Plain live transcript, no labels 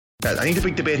I think the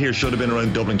big debate here should have been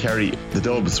around Dublin Kerry. The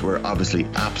Dubs were obviously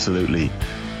absolutely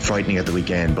frightening at the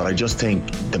weekend, but I just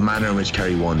think the manner in which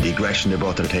Kerry won, the aggression they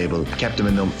brought to the table, kept them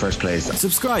in the first place.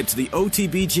 Subscribe to the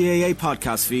OTBGAA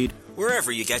podcast feed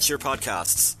wherever you get your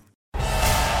podcasts.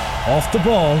 Off the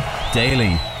Ball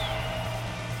Daily.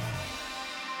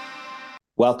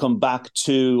 Welcome back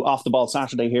to Off the Ball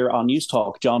Saturday here on News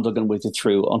Talk. John Duggan with you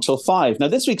through until 5. Now,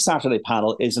 this week's Saturday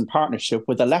panel is in partnership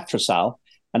with Electrosal,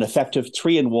 an effective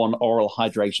 3-in-1 oral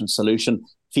hydration solution.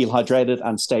 Feel hydrated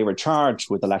and stay recharged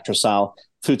with Electrosal,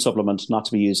 food supplement not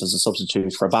to be used as a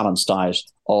substitute for a balanced diet.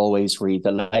 Always read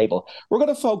the label. We're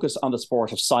going to focus on the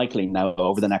sport of cycling now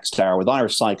over the next hour with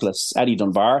Irish cyclists Eddie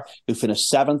Dunbar, who finished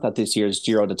 7th at this year's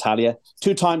Giro d'Italia,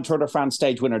 two-time Tour de France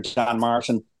stage winner Dan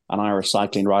Martin, and Irish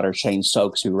cycling writer Shane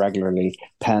Stokes, who regularly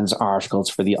pens articles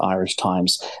for the Irish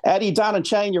Times. Eddie, Dan and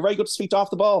Shane, you're very good to speak to Off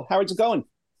the Ball. How is it going?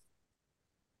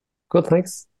 Good,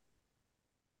 thanks.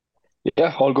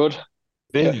 Yeah, all good.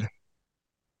 Yeah.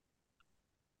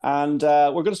 And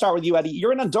we're going to start with you, Eddie.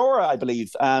 You're in Andorra, I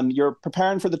believe. You're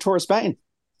preparing for the Tour of Spain.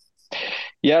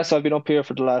 Yeah, so I've been up here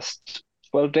for the last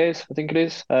 12 days, I think it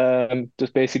is.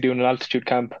 Just basically doing an altitude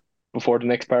camp before the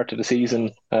next part of the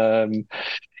season.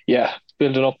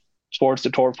 Building up towards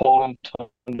the Tour of Poland on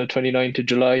the 29th of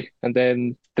July, and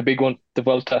then the big one, the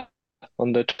Vuelta,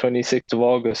 on the 26th of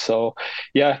August. So,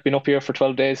 yeah, been up here for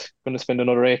 12 days. Going to spend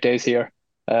another 8 days here.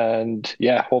 And,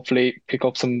 yeah, hopefully pick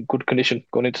up some good condition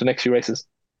going into the next few races.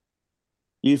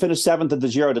 You finished 7th at the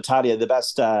Giro d'Italia, the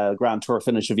best Grand Tour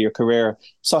finish of your career.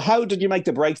 So how did you make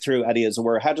the breakthrough, Eddie, as it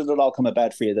were? How did it all come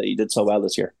about for you that you did so well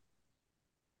this year?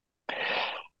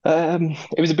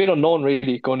 It was a bit unknown,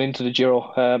 really, going into the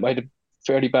Giro. I had a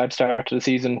fairly bad start to the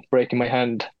season, breaking my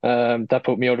hand. That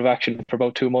put me out of action for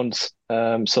about 2 months.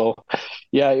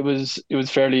 It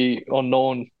was fairly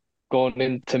unknown going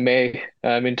into May,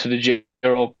 into the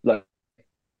Giro, like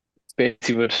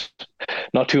basically with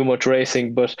not too much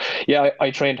racing. But yeah, I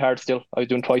trained hard still. I was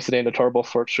doing twice a day in the turbo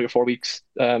for 3 or 4 weeks,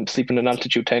 sleeping in an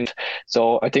altitude tent.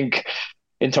 So I think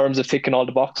in terms of ticking all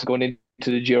the boxes going into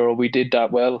the Giro, we did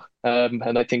that well.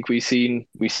 And I think we seen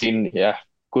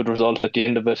good result at the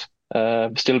end of it.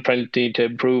 Still plenty to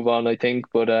improve on, I think,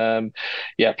 but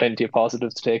plenty of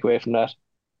positives to take away from that.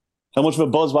 How much of a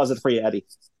buzz was it for you, Eddie?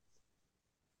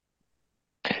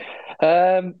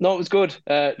 No, it was good.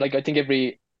 I think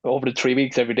over the 3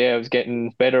 weeks, every day I was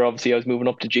getting better. Obviously, I was moving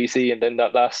up to GC, and then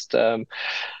that last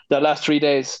 3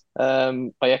 days,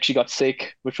 I actually got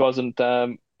sick, which wasn't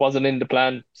in the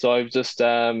plan. So I was just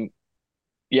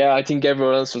I think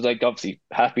everyone else was obviously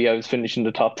happy I was finishing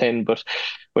the top 10, but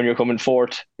when you're coming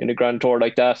fourth in a Grand Tour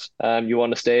like that, you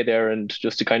want to stay there, and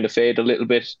just to kind of fade a little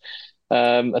bit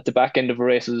at the back end of a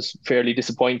race was fairly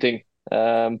disappointing.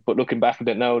 But looking back at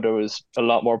it now, there was a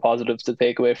lot more positives to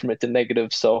take away from it than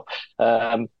negatives. So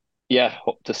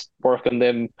just work on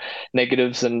them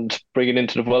negatives and bring it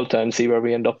into the Vuelta and see where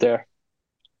we end up there.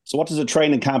 So what does a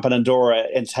training camp in Andorra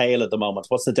entail at the moment?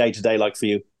 What's the day-to-day like for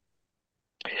you?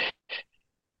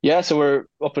 Yeah, so we're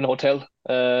up in a hotel,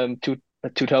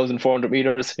 2,400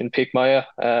 meters in Pic Maya.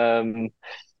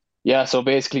 So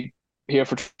basically here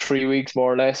for 3 weeks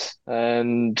more or less.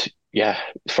 And yeah,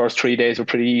 first 3 days were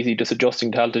pretty easy, just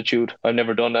adjusting to altitude. I've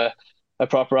never done a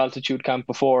proper altitude camp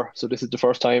before, so this is the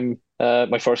first time,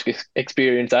 my first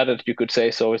experience at it, you could say.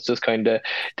 So it's just kind of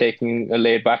taking a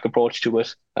laid back approach to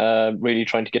it, really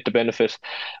trying to get the benefit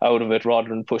out of it rather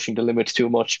than pushing the limits too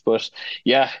much. But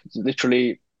yeah,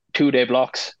 literally 2-day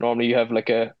blocks. Normally you have like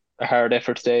a hard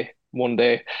efforts day one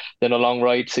day, then a long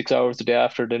ride 6 hours the day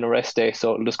after, then a rest day.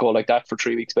 So it'll just go like that for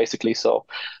 3 weeks basically. So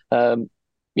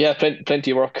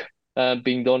plenty of work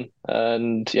being done,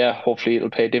 and yeah, hopefully it'll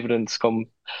pay dividends come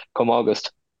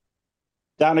August.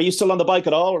 Dan, are you still on the bike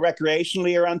at all,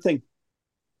 recreationally or anything?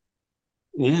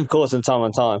 Yeah, of course, in time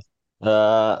on time.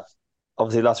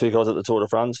 Obviously, last week I was at the Tour de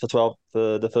France for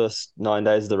the first 9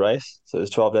 days of the race, so it was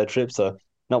a 12-day trip. So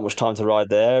not much time to ride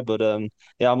there, but I'm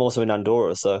also in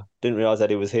Andorra, so didn't realise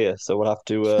Eddie was here. So we'll have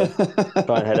to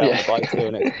try and head out on the bike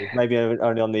tour next week. Maybe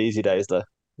only on the easy days though.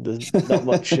 There's not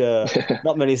much,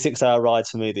 not many 6-hour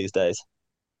rides for me these days.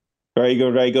 Very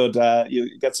good, very good.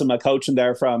 You get some coaching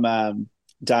there from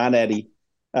Dan, Eddie.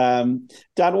 Dan,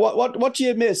 what do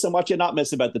you miss and what do you not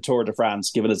miss about the Tour de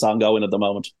France, given it's ongoing at the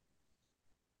moment?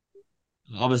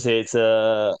 Obviously, it's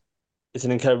an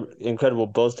incredible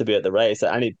buzz to be at the race,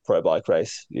 at any pro bike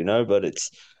race, but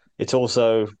it's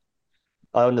also,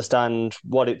 I understand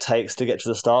what it takes to get to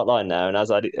the start line now. And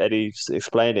as Eddie's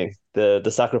explaining,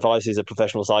 the sacrifices a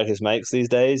professional cyclist makes these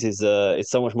days is it's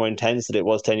so much more intense than it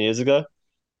was 10 years ago.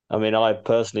 I mean, I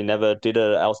personally never did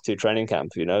an altitude training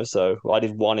camp, so I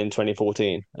did one in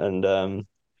 2014. And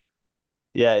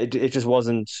yeah, it just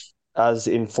wasn't as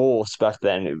enforced back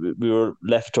then. We were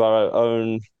left to our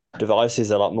own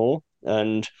devices a lot more,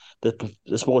 and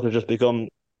the sport has just become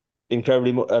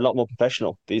a lot more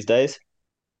professional these days.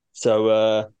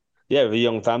 So yeah, with a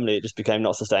young family, it just became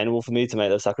not sustainable for me to make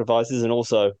those sacrifices, and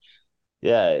also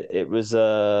yeah, it was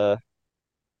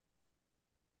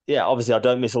yeah, obviously I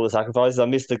don't miss all the sacrifices. I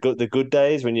miss the good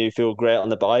days when you feel great on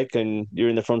the bike and you're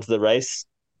in the front of the race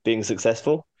being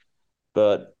successful.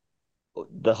 But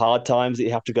the hard times that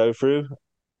you have to go through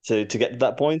to get to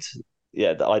that point,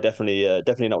 yeah, I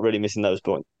definitely not really missing those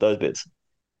bits.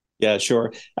 Yeah,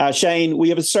 sure. Shane, we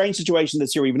have a strange situation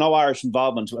this year. We have no Irish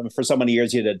involvement. I mean, for so many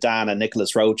years, you had Dan and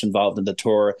Nicholas Roach involved in the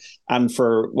tour. And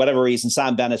for whatever reason,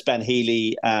 Sam Bennett, Ben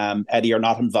Healy, Eddie are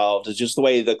not involved. It's just the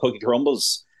way the cookie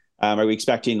crumbles. Are we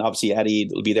expecting, obviously, Eddie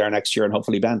will be there next year and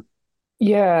hopefully Ben?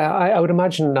 Yeah, I would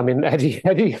imagine. I mean, Eddie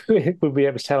will be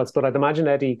able to tell us, but I'd imagine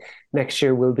Eddie next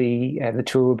year will be the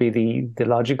tour will be the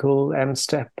logical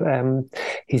step.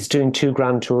 He's doing 2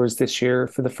 Grand Tours this year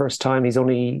for the first time. He's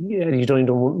only done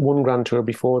one Grand Tour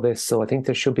before this, so I think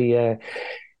there should be a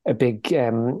big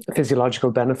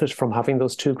physiological benefit from having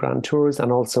those 2 Grand Tours,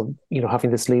 and also having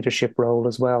this leadership role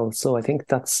as well. So I think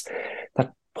that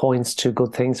points to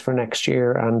good things for next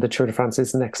year, and the Tour de France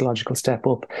is the next logical step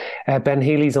up. Ben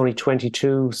Healy's only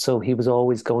 22, so he was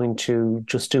always going to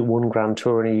just do 1 Grand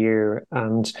Tour in a year,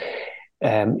 and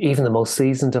even the most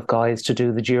seasoned of guys to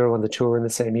do the Giro and the Tour in the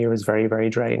same year is very, very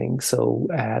draining. So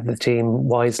the team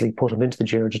wisely put him into the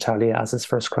Giro d'Italia as his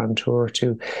first Grand Tour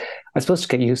to, I suppose, to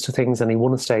get used to things, and he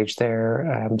won a stage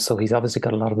there, so he's obviously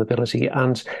got a lot of ability.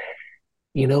 And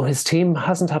his team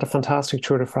hasn't had a fantastic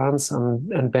Tour de France,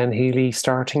 and Ben Healy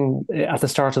starting at the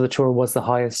start of the tour was the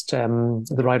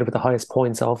rider with the highest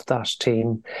points of that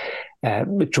team,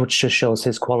 which just shows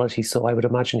his quality. So I would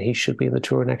imagine he should be in the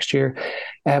Tour next year.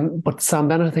 But Sam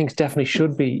Bennett, I think, definitely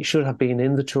should have been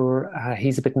in the Tour.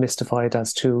 He's a bit mystified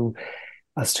as to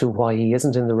why he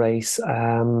isn't in the race.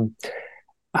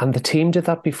 And the team did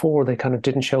that before. They kind of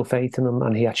didn't show faith in him,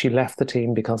 and he actually left the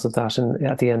team because of that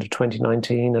at the end of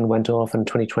 2019, and went off in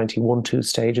 2020, won 2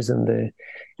 stages in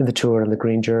the Tour in the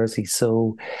green jersey.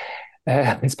 So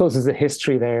I suppose there's a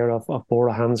history there of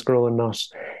Bora Hansgrohe and not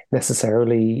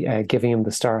necessarily giving him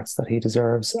the starts that he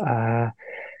deserves.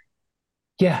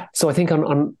 Yeah, so I think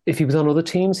on if he was on other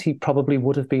teams, he probably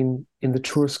would have been in the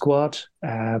Tour squad.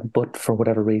 But for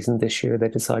whatever reason, this year they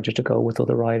decided to go with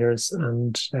other riders,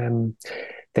 and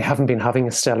they haven't been having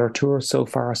a stellar tour so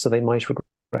far, so they might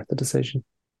regret the decision.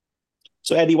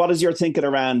 So, Eddie, what is your thinking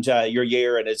around your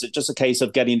year? And is it just a case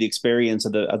of getting the experience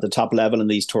at the top level in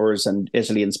these tours in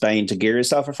Italy and Spain to gear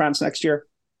yourself for France next year?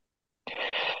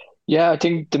 Yeah, I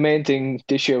think the main thing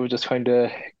this year was just kind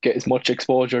of get as much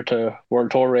exposure to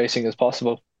World Tour racing as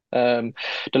possible. The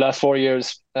last 4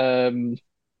 years,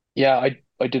 yeah,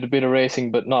 I did a bit of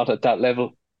racing, but not at that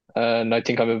level. And I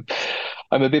think I'm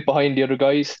a bit behind the other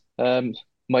guys.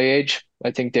 My age,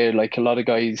 I think they're like a lot of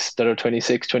guys that are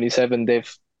 26, 27.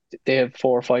 They have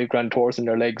 4 or 5 Grand Tours in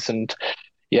their legs, and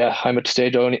yeah, I'm at the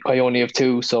stage I only have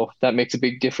 2, so that makes a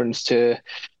big difference to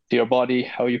your body,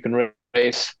 how you can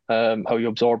race, how you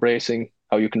absorb racing,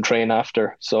 how you can train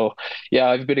after. So yeah,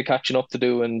 I've a bit of catching up to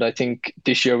do, and I think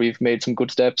this year we've made some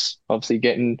good steps. Obviously,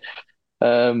 getting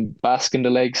Basque in the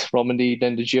legs, Romandy,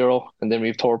 then the Giro, and then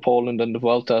we've Tour Poland and the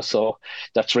Vuelta. So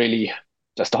that's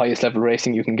the highest level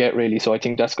racing you can get, really. So I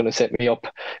think that's going to set me up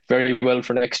very well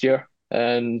for next year.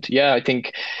 And yeah, I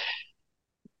think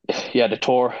the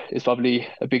Tour is probably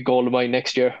a big goal of mine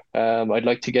next year. I'd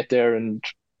like to get there and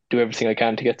do everything I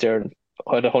can to get there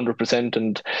at 100%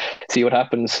 and see what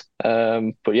happens.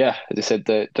 But yeah, as I said,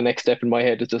 the next step in my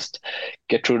head is just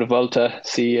get through the Vuelta,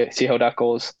 see how that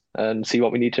goes, and see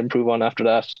what we need to improve on after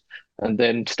that, and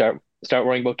then start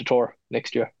worrying about the Tour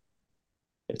next year.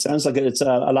 It sounds like it's a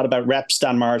lot about reps,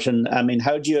 Dan Martin. I mean,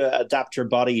 how do you adapt your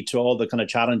body to all the kind of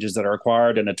challenges that are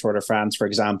required in a Tour de France, for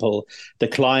example, the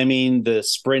climbing, the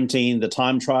sprinting, the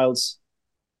time trials?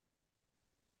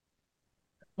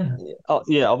 Oh,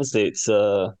 yeah, obviously it's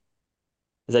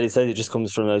as Eddie said, it just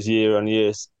comes from those year on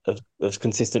years of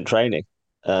consistent training,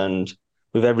 and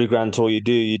with every Grand Tour you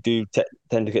do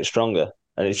tend to get stronger,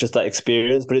 and it's just that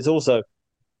experience. But it's also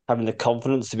having the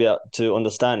confidence to be able to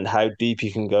understand how deep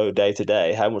you can go day to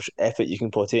day, how much effort you can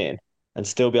put in, and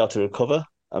still be able to recover.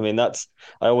 I mean, I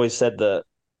always said that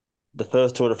the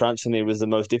first Tour de France for me was the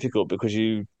most difficult because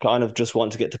you kind of just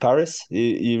want to get to Paris.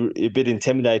 You're a bit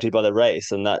intimidated by the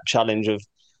race and that challenge of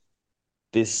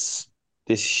this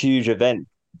huge event,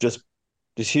 just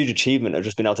this huge achievement of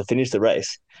just being able to finish the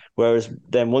race. Whereas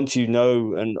then once you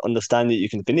know and understand that you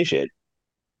can finish it,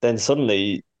 then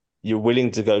suddenly you're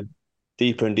willing to go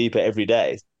deeper and deeper every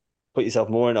day, put yourself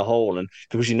more in a hole, and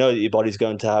because you know that your body's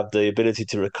going to have the ability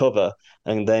to recover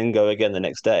and then go again the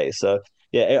next day. So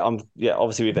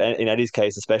obviously in Eddie's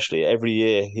case especially, every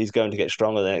year he's going to get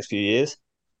stronger the next few years.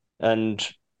 And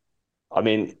I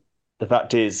mean, the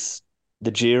fact is,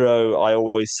 the Giro I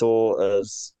always saw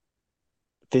as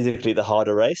physically the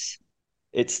harder race.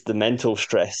 It's the mental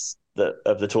stress that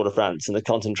of the Tour de France and the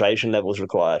concentration levels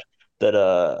required that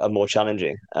are more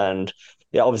challenging. And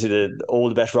yeah, obviously all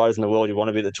the best riders in the world, you want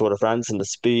to be at the Tour de France, and the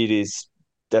speed is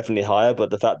definitely higher. But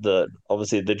the fact that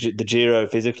obviously the Giro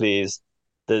physically is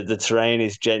the terrain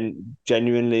is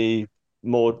genuinely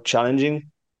more challenging,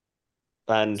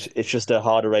 and it's just a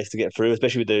harder race to get through,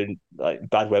 especially with the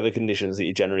bad weather conditions that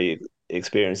you generally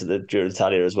experience at the Giro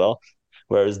d'Italia as well.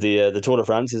 Whereas the Tour de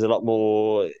France is a lot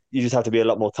more. You just have to be a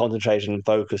lot more concentrated and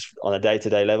focused on a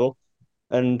day-to-day level,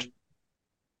 and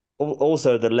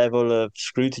also the level of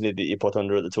scrutiny that you put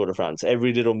under at the Tour de France.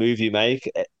 Every little move you make,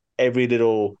 every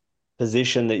little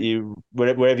position that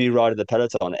wherever you ride in the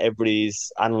peloton,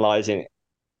 everybody's analyzing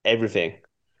everything,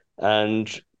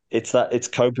 and it's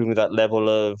coping with that level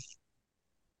of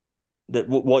that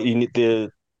what you need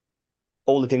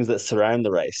all the things that surround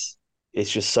the race.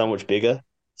 It's just so much bigger.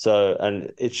 So,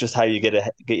 and it's just how you get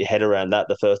your head around that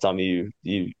the first time you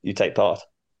take part.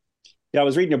 Yeah, I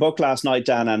was reading your book last night,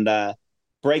 Dan, and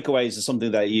breakaways is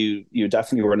something that you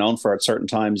definitely were known for at certain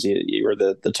times. You were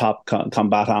the top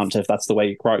combatant, if that's the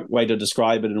way to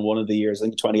describe it, in one of the years, I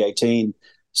think 2018.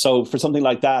 So for something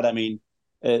like that, I mean,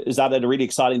 is that a really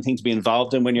exciting thing to be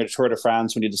involved in when you're at Tour de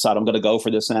France, when you decide I'm going to go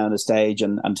for this now on the stage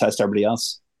and test everybody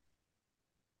else?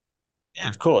 Yeah,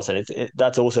 of course, and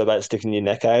that's also about sticking your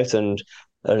neck out and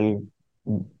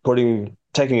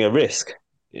taking a risk,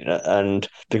 and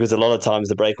because a lot of times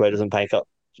the breakaway doesn't pay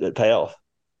off.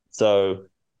 So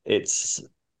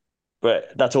but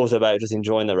that's also about just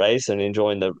enjoying the race and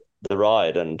enjoying the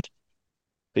ride. But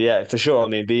yeah, for sure. I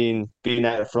mean, being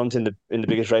out front in the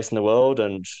biggest race in the world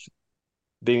and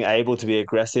being able to be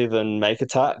aggressive and make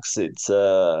attacks, it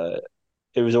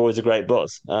was always a great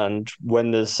buzz. And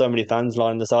when there's so many fans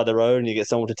lining the side of the road and you get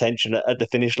so much attention at the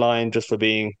finish line just for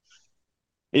being,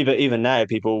 even now,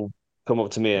 people come up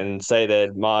to me and say they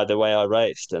admire the way I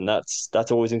raced, and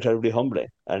that's always incredibly humbling.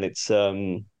 And it's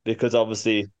because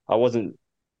obviously I wasn't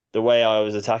the way I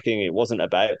was attacking. It wasn't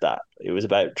about that. It was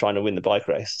about trying to win the bike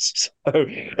race. So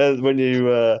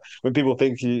when people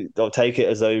think they'll take it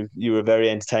as though you were very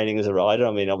entertaining as a rider,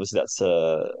 I mean, obviously that's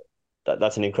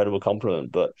an incredible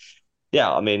compliment. But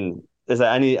yeah, I mean, is there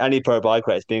any pro bike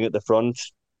race being at the front,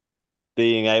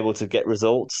 being able to get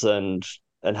results and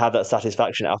have that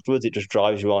satisfaction afterwards, it just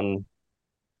drives you on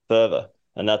further.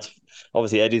 And that's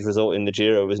obviously Eddie's result in the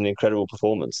Giro was an incredible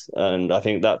performance, and I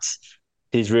think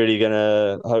he's really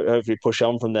gonna hopefully push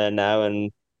on from there now.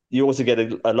 And you also get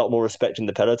a lot more respect in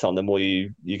the peloton the more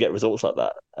you get results like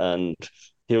that, and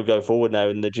he'll go forward now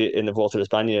in the Vuelta de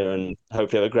España and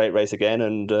hopefully have a great race again,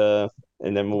 and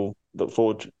then we'll look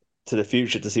forward to the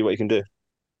future to see what he can do.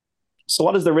 So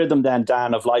what is the rhythm then,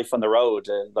 Dan, of life on the road?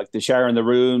 Like the sharing the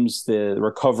rooms, the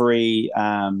recovery,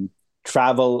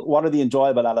 travel. What are the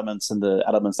enjoyable elements and the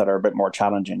elements that are a bit more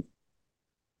challenging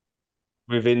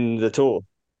within the Tour?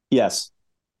 Yes.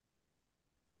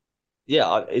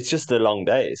 Yeah, it's just the long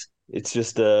days. It's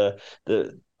just the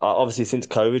obviously since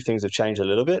COVID things have changed a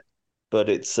little bit, but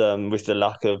it's with the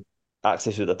lack of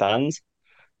access with the fans,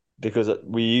 because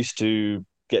we used to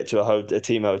get to a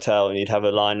team hotel and you'd have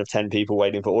a line of 10 people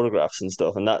waiting for autographs and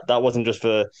stuff, and that wasn't just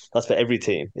that's for every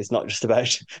team. It's not just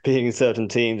about being in certain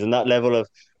teams, and that level of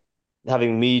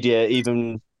having media,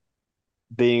 even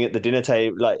being at the dinner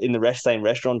table, like in the same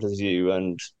restaurant as you,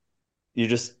 and you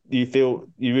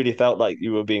really felt like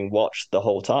you were being watched the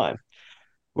whole time.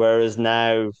 Whereas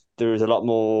now there is a lot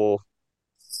more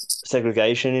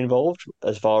segregation involved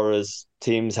as far as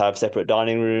teams have separate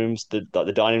dining rooms. The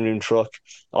dining room truck,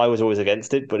 I was always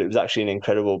against it, but it was actually an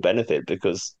incredible benefit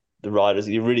because the riders,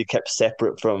 you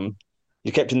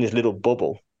kept in this little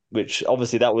bubble, which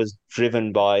obviously that was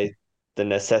driven by the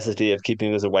necessity of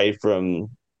keeping us away from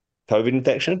COVID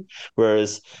infection.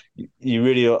 Whereas I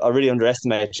really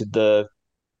underestimated the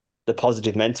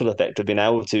positive mental effect of being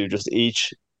able to just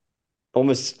each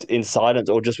almost in silence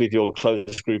or just with your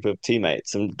close group of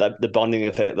teammates, and the bonding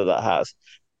effect that has.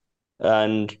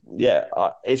 And yeah,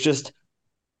 it's just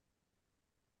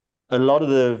a lot of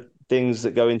the things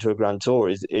that go into a Grand Tour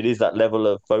it is that level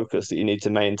of focus that you need to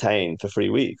maintain for 3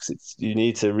 weeks. You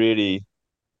need to really.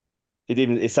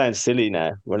 It sounds silly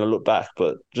now when I look back,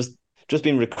 but just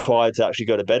being required to actually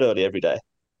go to bed early every day.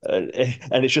 And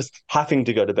it's just having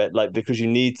to go to bed, like, because you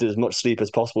need as much sleep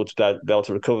as possible to be able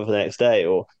to recover for the next day,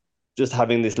 or just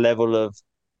having this level of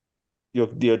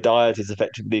your diet is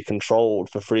effectively controlled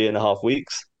for 3.5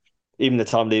 weeks, even the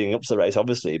time leading up to the race,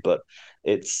 obviously. But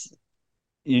it's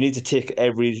you need to tick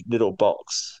every little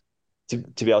box to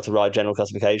be able to ride general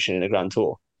classification in a Grand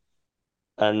Tour.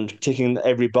 And ticking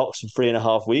every box for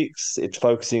 3.5 weeks, it's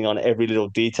focusing on every little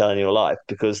detail in your life,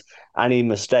 because any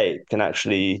mistake can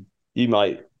actually, you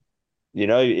might,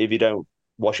 if you don't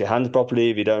wash your hands properly,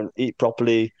 if you don't eat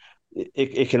properly,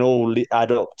 it can all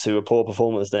add up to a poor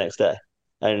performance the next day.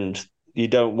 And you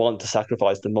don't want to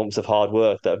sacrifice the months of hard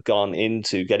work that have gone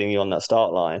into getting you on that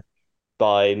start line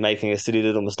by making a silly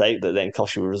little mistake that then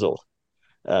costs you a result.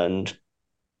 And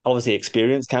obviously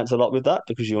experience counts a lot with that,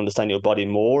 because you understand your body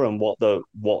more and what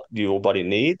your body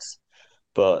needs.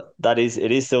 But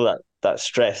it is still that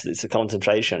stress. It's a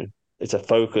concentration. It's a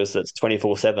focus that's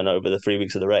 24/7 over the 3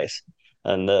 weeks of the race.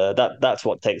 And that's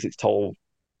what takes its toll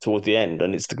towards the end.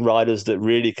 And it's the riders that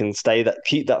really can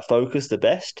keep that focus the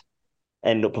best,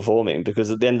 end up performing,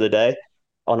 because at the end of the day,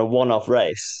 on a one-off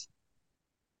race,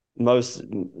 most,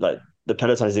 like, the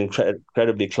peloton is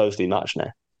incredibly closely matched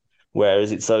now.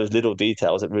 Whereas it's those little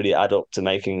details that really add up to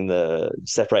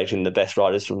separating the best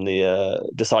riders from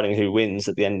the deciding who wins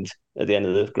at the end of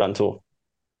the Grand Tour.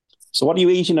 So what are you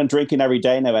eating and drinking every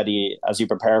day now, Eddie, as you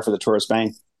prepare for the Tour of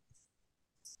Spain?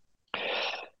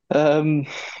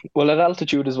 Well, at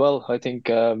altitude as well, I think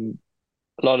a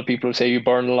lot of people say you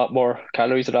burn a lot more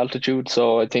calories at altitude.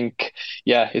 So I think,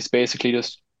 it's basically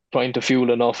just trying to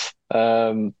fuel enough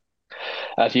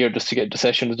at here just to get the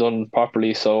sessions done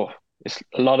properly. So it's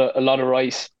a lot of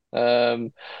rice, a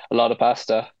lot of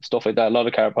pasta, stuff like that, a lot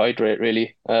of carbohydrate,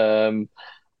 really.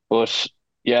 But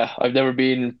I've never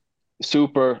been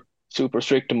super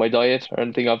strict in my diet or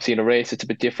anything. Obviously, in a race, it's a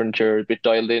bit different. You're a bit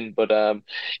dialed in, but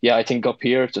I think up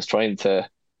here, just trying to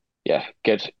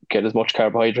get as much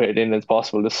carbohydrate in as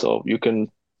possible, just so you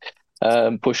can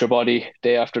push your body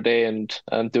day after day and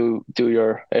do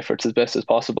your efforts as best as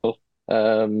possible.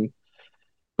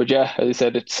 But as I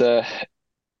said, it's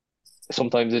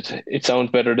sometimes it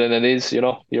sounds better than it is.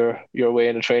 You're away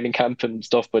in a training camp and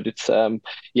stuff, but it's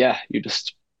you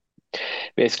just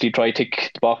basically try to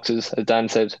tick the boxes, as Dan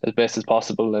said, as best as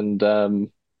possible, and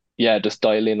just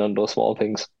dial in on those small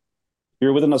things.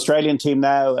 You're with an Australian team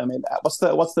now. I mean, what's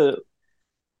the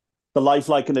life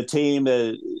like in the team?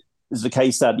 Is the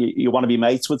case that you want to be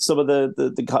mates with some of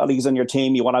the colleagues on your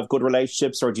team? You want to have good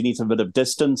relationships, or do you need a bit of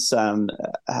distance? And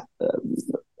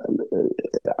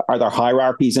are there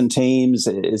hierarchies in teams?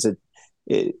 Is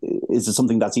it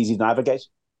something that's easy to navigate?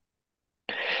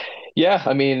 Yeah,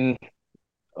 I mean,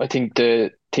 I think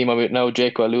the team I'm with now,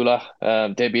 Jaco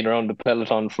Alula, they've been around the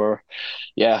peloton for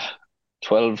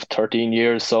 12, 13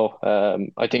 years. So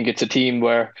I think it's a team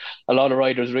where a lot of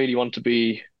riders really want to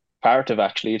be part of.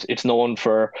 Actually, it's known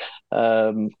for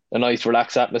a nice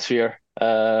relaxed atmosphere,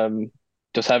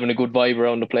 just having a good vibe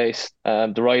around the place.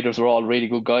 The riders are all really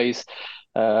good guys.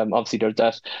 Obviously there's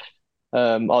that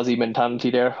Aussie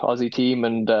mentality there, Aussie team,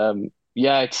 and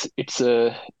it's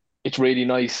a really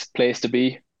nice place to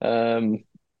be.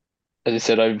 As I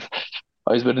said, I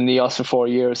was with the NEOS for 4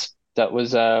 years. That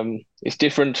was it's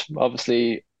different.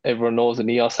 Obviously, everyone knows the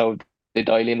NEOS, how they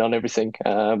dial in on everything.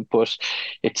 But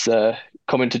it's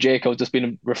coming to Jaco has just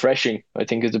been refreshing, I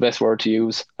think, is the best word to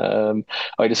use.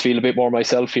 I just feel a bit more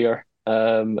myself here.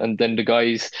 And then the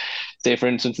guys, say for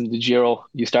instance in the Giro,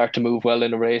 you start to move well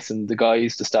in a race, and the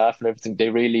guys, the staff and everything,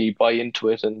 they really buy into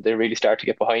it and they really start to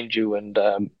get behind you. And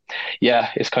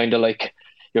it's kind of like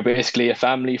you're basically a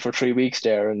family for 3 weeks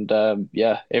there. And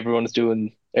everyone's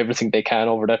doing everything they can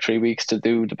over that 3 weeks to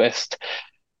do the best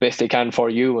they can for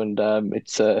you. And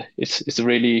it's a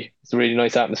really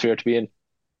nice atmosphere to be in.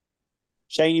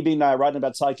 Shane, you've been writing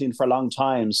about cycling for a long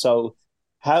time. So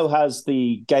how has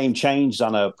the game changed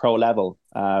on a pro level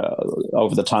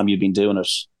over the time you've been doing it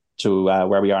to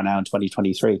where we are now in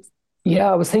 2023?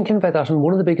 Yeah, I was thinking about that. And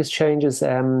one of the biggest changes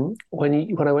when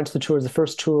I went to the tours, the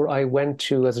first tour I went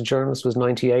to as a journalist was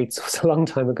 98. So it's a long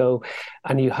time ago.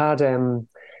 And you had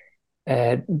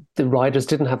the riders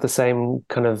didn't have the same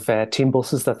kind of team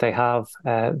buses that they have,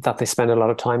 that they spend a lot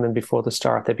of time in before the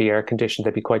start. They'd be air conditioned.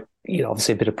 They'd be quite,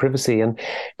 obviously a bit of privacy.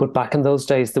 But back in those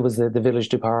days, there was the Village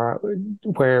du Bar,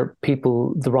 where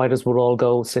the riders would all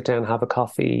go sit down, have a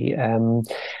coffee.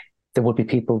 There would be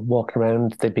people walking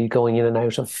around. They'd be going in and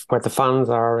out of where the fans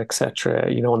are,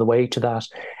 etc. On the way to that.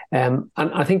 And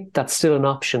I think that's still an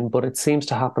option, but it seems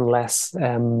to happen less.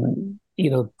 The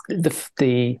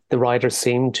riders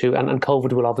seem to, and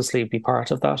COVID will obviously be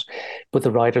part of that, but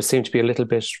the riders seem to be a little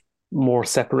bit more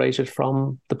separated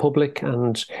from the public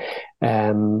and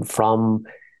from,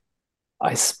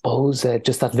 I suppose,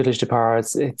 just that Village du Bar.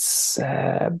 It's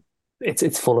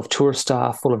it's full of tour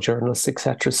staff, full of journalists,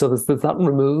 etc. So there's that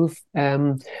remove,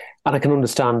 and I can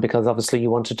understand because obviously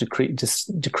you want to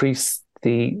decrease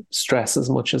the stress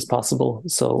as much as possible.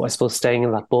 So I suppose staying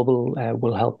in that bubble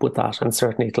will help with that, and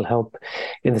certainly it'll help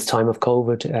in this time of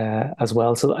COVID as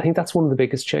well. So I think that's one of the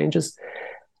biggest changes.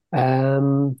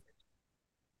 And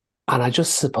I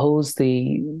just suppose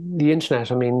the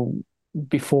internet. I mean,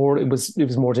 before it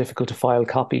was more difficult to file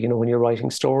copy. You know, when you're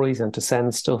writing stories and to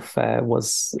send stuff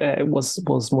was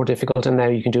more difficult. And now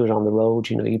you can do it on the road.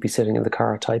 You know, you'd be sitting in the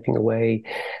car typing away.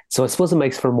 So I suppose it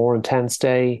makes for a more intense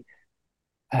day.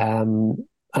 And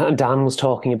Dan was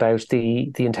talking about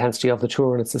the intensity of the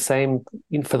tour, and it's the same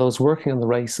for those working on the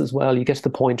race as well. You get to the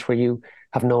point where you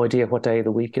have no idea what day of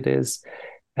the week it is,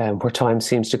 where time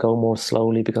seems to go more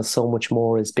slowly because so much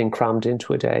more is being crammed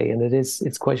into a day, and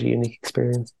it's quite a unique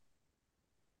experience.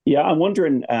 Yeah, I'm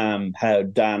wondering how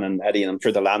Dan and Eddie, and I'm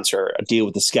sure they'll answer, deal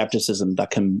with the skepticism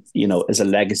that can, is a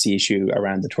legacy issue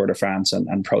around the Tour de France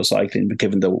and pro cycling. But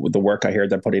given the work I hear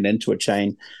they're putting into it,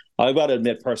 Shane, I've got to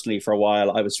admit personally, for a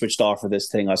while, I was switched off for this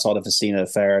thing. I saw the Festina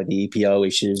affair, the EPO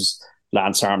issues,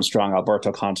 Lance Armstrong,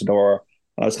 Alberto Contador.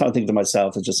 And I was kind of thinking to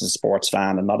myself, as just a sports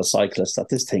fan and not a cyclist, that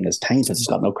this thing is tainted. It's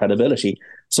got no credibility.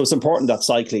 So it's important that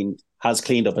cycling has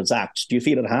cleaned up its act. Do you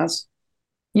feel it has?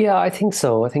 Yeah, I think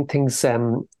so. I think things,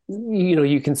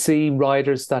 you can see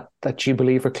riders that you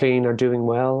believe are clean are doing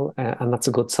well, and that's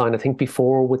a good sign. I think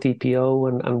before with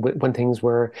EPO and when things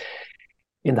were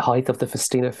in the height of the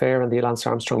Festina affair and the Lance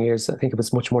Armstrong years, I think it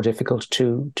was much more difficult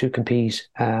to compete.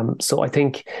 So I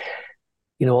think,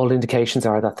 all indications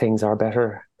are that things are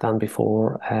better than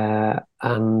before,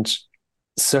 and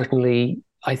certainly,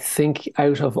 I think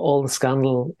out of all the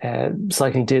scandal,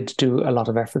 cycling did do a lot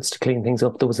of efforts to clean things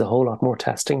up. There was a whole lot more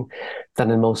testing than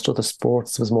in most other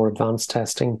sports. There was more advanced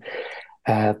testing.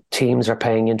 Teams are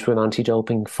paying into an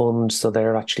anti-doping fund, so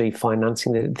they're actually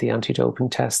financing the anti-doping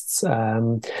tests.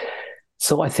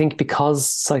 So I think because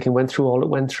cycling went through all it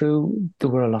went through, there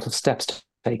were a lot of steps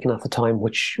taken at the time,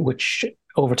 which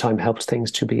over time helped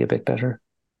things to be a bit better,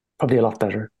 probably a lot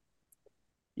better.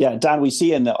 Yeah, Dan, we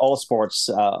see in all sports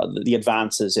the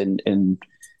advances in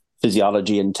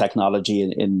physiology and technology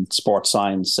in sports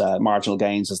science, marginal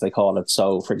gains, as they call it.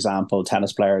 So, for example,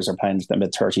 tennis players are playing in their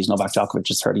mid-30s. Novak Djokovic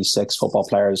is 36. Football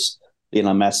players,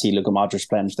 Lionel Messi, Luka Modric,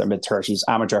 playing in their mid-30s.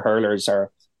 Amateur hurlers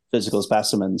are physical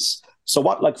specimens. So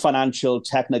what financial,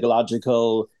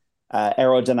 technological,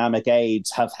 aerodynamic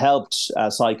aids have helped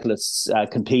cyclists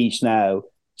compete now,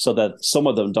 so that some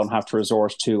of them don't have to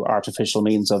resort to artificial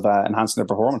means of enhancing their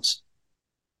performance?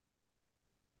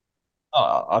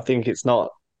 I think it's not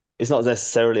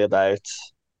necessarily about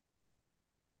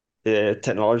the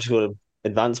technological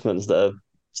advancements that have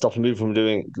stopped people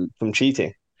from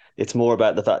cheating. It's more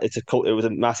about the fact it was a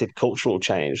massive cultural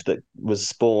change that was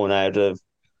spawned out of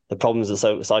the problems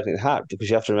that cycling had. Because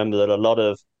you have to remember that a lot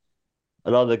of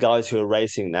the guys who are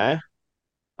racing now,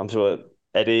 I'm sure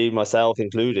Eddie, myself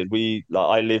included,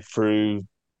 I lived through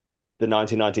the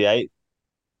 1998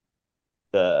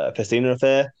 Festina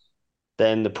affair.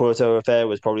 Then the Porto affair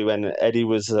was probably when Eddie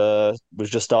was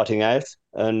just starting out,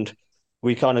 and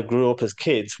we kind of grew up as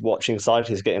kids watching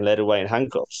cyclists getting led away in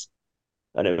handcuffs,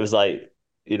 and it was like,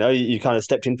 you kind of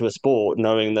stepped into a sport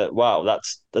knowing that, wow,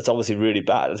 that's obviously really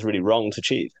bad, it's really wrong to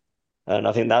cheat. And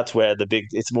I think that's where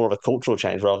it's more of a cultural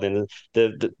change rather than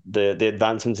the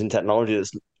advancements in technology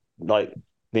that's like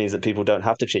means that people don't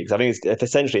have to cheat. Because I think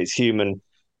essentially it's human.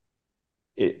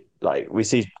 We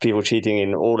see people cheating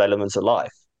in all elements of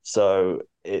life. So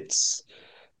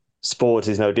sport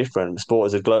is no different.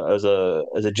 Sport as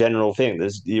a general thing.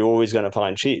 You're always going to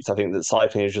find cheats. I think that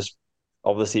cycling is just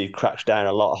obviously cracks down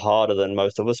a lot harder than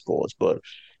most other sports. But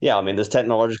yeah, I mean, there's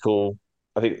technological.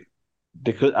 I think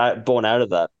because born out of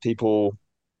that,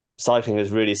 cycling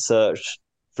has really searched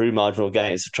through marginal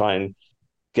gains to try and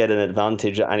get an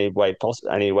advantage any way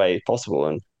possible.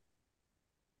 And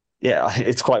yeah,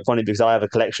 it's quite funny because I have a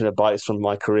collection of bikes from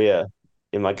my career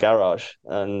in my garage,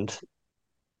 and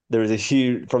there is a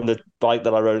huge from the bike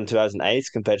that I rode in 2008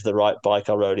 compared to the right bike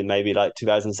I rode in maybe like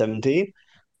 2017.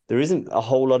 There isn't a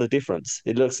whole lot of difference.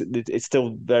 It's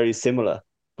still very similar,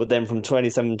 but then from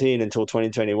 2017 until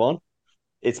 2021,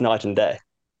 it's night and day.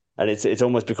 And it's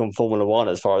almost become Formula One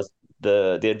as far as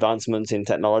the advancements in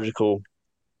technological,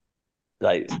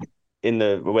 like in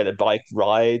the way the bike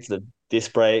rides, the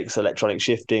disc brakes, electronic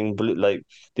shifting, like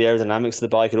the aerodynamics of the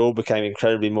bike. It all became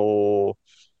incredibly more,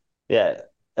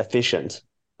 efficient,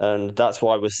 and that's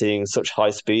why we're seeing such high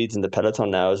speeds in the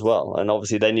peloton now as well. And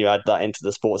obviously, then you add that into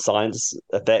the sports science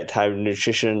effect, how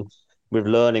nutrition with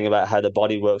learning about how the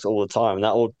body works all the time. And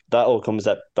that all comes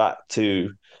back to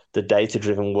the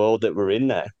data-driven world that we're in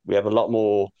now. We have a lot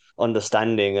more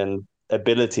understanding and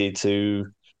ability to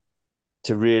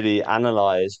really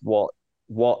analyze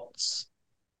what's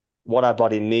what our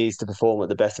body needs to perform at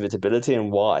the best of its ability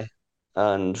and why.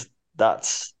 And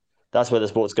that's where the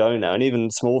sport's going now. And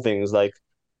even small things like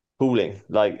cooling.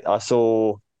 Like I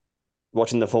saw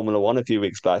watching the Formula One a few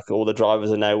weeks back, all the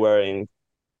drivers are now wearing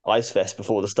ice vests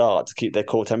before the start to keep their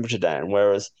core temperature down.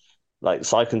 Whereas like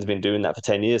cycling's been doing that for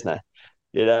 10 years now.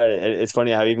 It's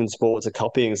funny how even sports are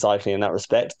copying cycling in that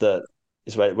respect. That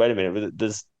is, wait a minute,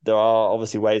 there are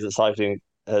obviously ways that cycling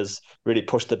has really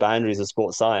pushed the boundaries of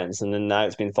sports science, and then now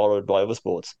it's been followed by other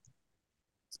sports.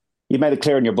 You made it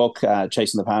clear in your book,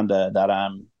 Chasing the Panda, that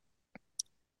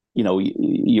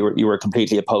you were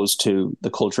completely opposed to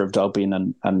the culture of doping,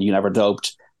 and you never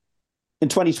doped. In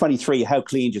 2023, how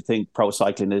clean do you think pro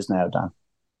cycling is now, Dan?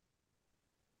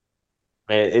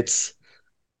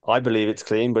 I believe it's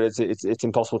clean, but it's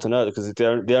impossible to know because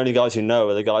the only guys who know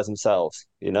are the guys themselves,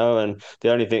 and the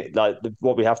only thing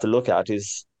what we have to look at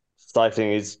is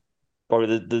cycling is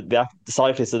probably the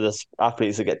cyclists are the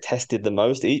athletes that get tested the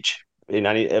most each in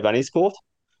any sport,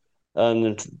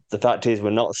 and the fact is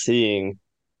we're not seeing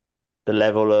the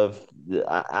level of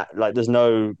there's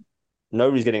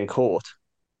nobody's getting caught,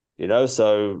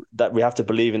 so that we have to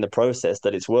believe in the process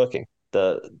that it's working,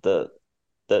 that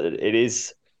it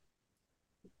is.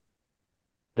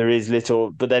 There is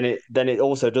little, but then it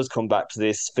also does come back to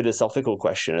this philosophical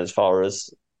question as far as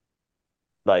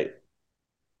like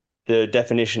the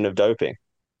definition of doping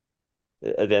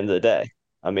at the end of the day.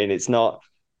 I mean, it's not,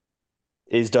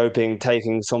 is doping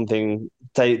taking something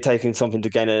to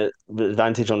gain an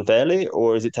advantage unfairly,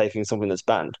 or is it taking something that's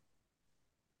banned?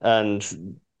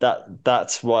 And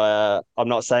that's why I'm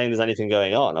not saying there's anything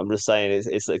going on. I'm just saying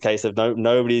it's a case of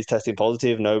nobody's testing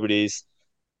positive, nobody's,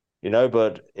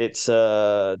 but it's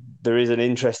there is an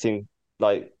interesting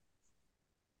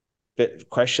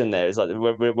question there. Is like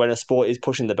when a sport is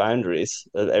pushing the boundaries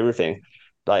of everything,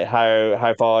 like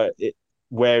how far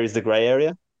where is the grey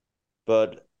area?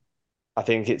 But I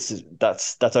think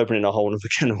that's opening a whole other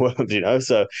can of worms,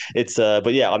 So it's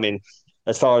but yeah, I mean,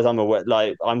 as far as I'm aware,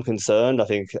 I'm concerned, I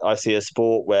think I see a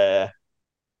sport where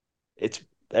it's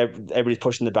everybody's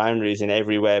pushing the boundaries in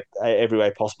every way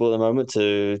possible at the moment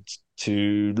to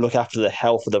look after the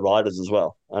health of the riders as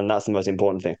well, and that's the most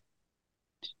important thing.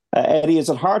 Eddie, is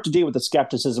it hard to deal with the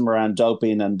skepticism around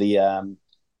doping and the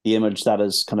image that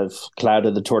has kind of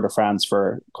clouded the Tour de France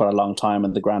for quite a long time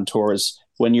and the Grand Tours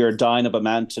when you're dying up a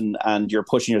mountain and you're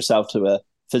pushing yourself to a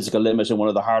physical limit in one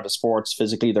of the hardest sports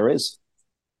physically there is?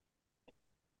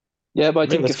 Yeah, but I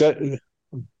think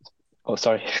oh,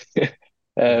 sorry.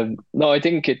 No, I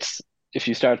think it's if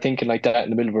you start thinking like that in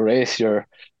the middle of a race, you're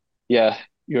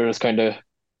just kind of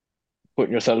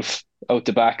putting yourself out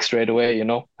the back straight away,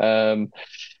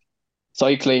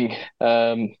 Cycling,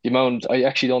 the amount, I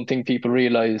actually don't think people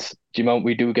realize the amount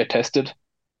we do get tested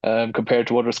compared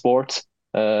to other sports.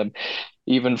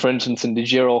 Even for instance in the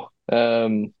Giro,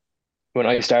 when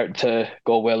I started to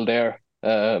go well there,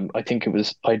 I think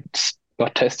I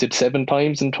got tested 7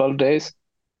 times in 12 days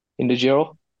in the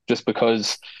Giro, just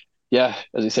because, as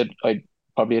I said, I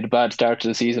probably had a bad start to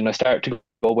the season. I started to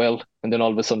go well, and then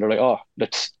all of a sudden they're like, "Oh,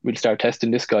 we'll start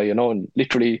testing this guy," and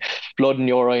literally blood and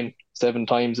urine 7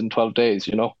 times in 12 days,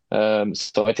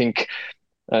 So I think,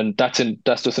 and that's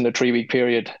just in a 3-week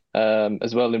period,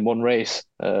 as well in one race,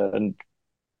 and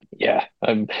yeah,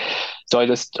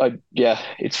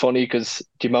 it's funny because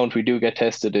the amount we do get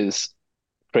tested is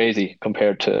crazy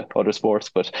compared to other sports,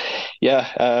 but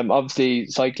obviously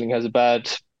cycling has a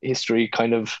bad history,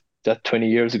 kind of that 20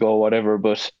 years ago or whatever,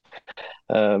 but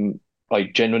I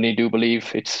genuinely do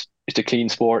believe it's a clean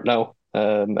sport now.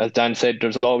 As Dan said,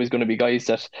 there's always going to be guys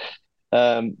that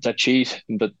cheat,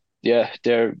 but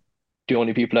they're the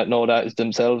only people that know that is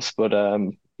themselves. But as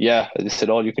I said,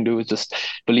 all you can do is just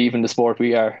believe in the sport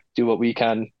we are, do what we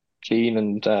can clean,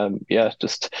 and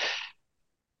just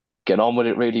get on with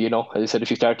it really. As I said, if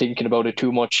you start thinking about it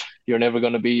too much, you're never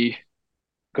going to be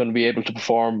able to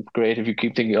perform great. If you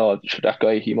keep thinking, oh, that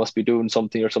guy, he must be doing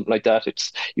something or something like that,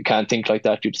 you can't think like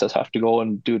that. You just have to go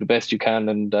and do the best you can,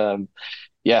 and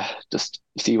just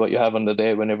see what you have on the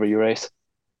day whenever you race.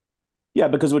 Yeah,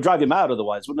 because it would drive you mad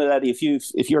otherwise, wouldn't it, Eddie?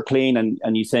 If you're clean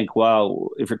and you think, wow,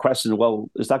 if you're questioning, well,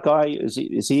 is that guy, is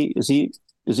he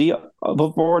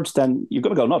above board, then you're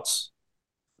going to go nuts.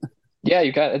 Yeah,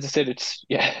 you can't. As I said,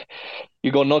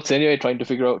 you go nuts anyway trying to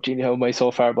figure out, how am I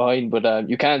so far behind? But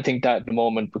you can't think that at the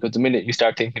moment, because the minute you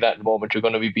start thinking that at the moment, you're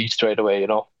going to be beat straight away.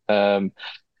 As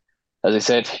I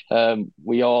said,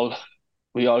 we all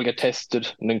we all get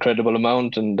tested an incredible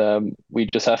amount, and we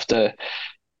just have to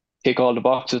tick all the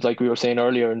boxes, like we were saying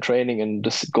earlier, in training, and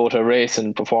just go to a race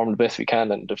and perform the best we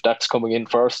can. And if that's coming in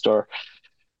first, or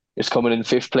it's coming in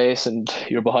fifth place and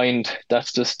you're behind,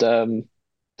 that's just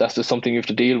something you have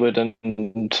to deal with,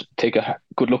 and take a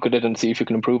good look at it and see if you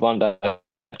can improve on that.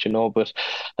 But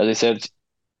as I said,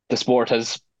 the sport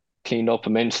has cleaned up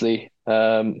immensely.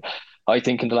 I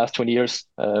think in the last 20 years,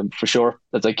 for sure,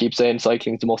 as I keep saying,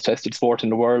 cycling is the most tested sport in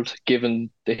the world, given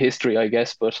the history, I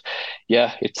guess. But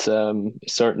yeah, it's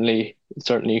certainly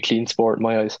a clean sport in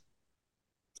my eyes.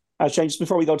 Shane, just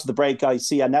before we go to the break, I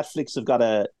see Netflix have got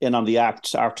in on the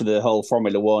act after the whole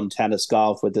Formula One, tennis,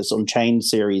 golf with this Unchained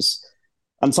series.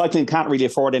 And cycling can't really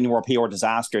afford any more PR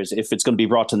disasters if it's going to be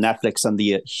brought to Netflix, and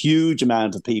the huge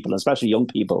amount of people, especially young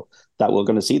people, that we're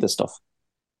going to see this stuff.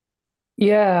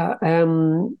 Yeah,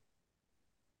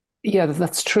 yeah,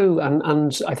 that's true,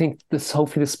 and I think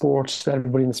hopefully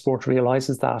everybody in the sport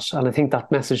realizes that, and I think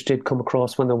that message did come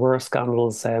across when there were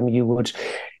scandals. You would,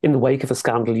 in the wake of a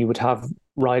scandal, you would have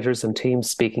riders and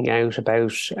teams speaking out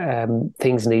about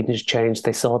things needing to change.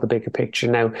 They saw the bigger picture.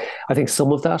 Now, I think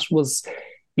some of that was,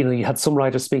 you had some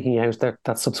riders speaking out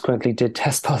that subsequently did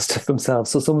test positive themselves.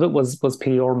 So some of it was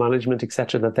PR management,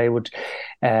 etc., that they would.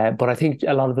 But I think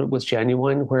a lot of it was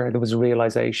genuine, where there was a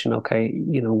realization, okay,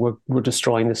 we're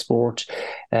destroying the sport.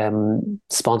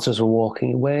 Sponsors were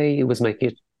walking away. It was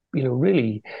making it,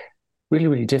 really, really,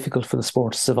 really difficult for the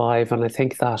sport to survive. And I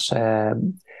think that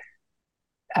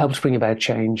helped bring about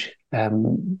change,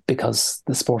 because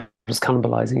the sport was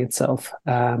cannibalizing itself.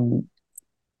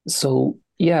 So.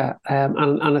 Yeah,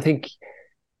 and I think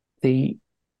the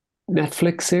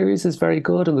Netflix series is very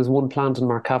good, and there's one planned in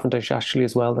Mark Cavendish actually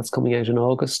as well that's coming out in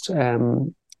August.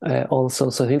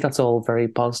 Also, so I think that's all very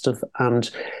positive, and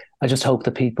I just hope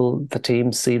that the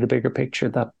teams see the bigger picture,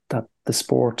 that the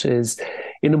sport is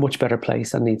in a much better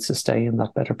place and needs to stay in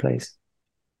that better place.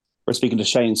 We're speaking to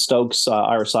Shane Stokes,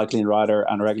 Irish cycling rider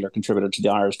and a regular contributor to the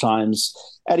Irish Times.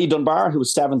 Eddie Dunbar, who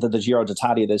was seventh at the Giro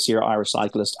d'Italia this year, Irish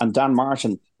cyclist. And Dan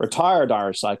Martin, retired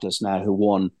Irish cyclist now, who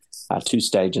won 2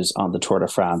 stages on the Tour de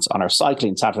France, on our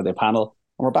Cycling Saturday panel.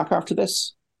 And we're back after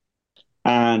this.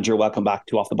 And you're welcome back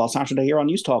to Off the Ball Saturday here on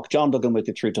News Talk. John Duggan with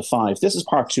you through to 5. This is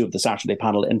part 2 of the Saturday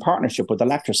panel in partnership with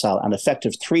Electrosal, an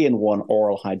effective 3-in-1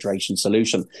 oral hydration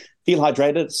solution. Feel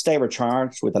hydrated, stay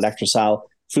recharged with Electrosal.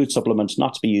 Food supplement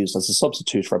not to be used as a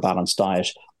substitute for a balanced diet.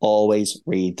 Always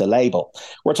read the label.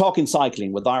 We're talking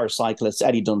cycling with Irish cyclist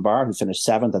Eddie Dunbar, who finished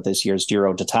 7th at this year's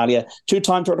Giro d'Italia,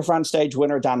 2-time Tour de France stage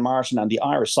winner Dan Martin, and the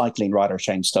Irish cycling rider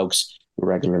Shane Stokes, who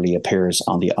regularly appears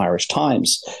on the Irish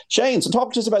Times. Shane, so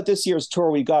talk to us about this year's tour.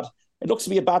 We've got, it looks to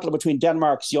be a battle between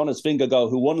Denmark's Jonas Vingegaard,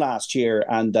 who won last year,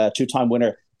 and 2-time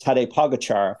winner Tadej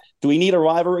Pogačar. Do we need a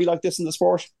rivalry like this in the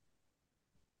sport?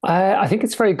 I think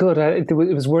it's very good. It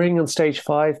was worrying on stage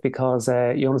 5 because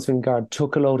Jonas Vingegaard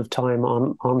took a load of time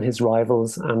on his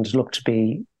rivals and looked to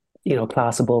be,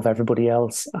 class above everybody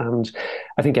else. And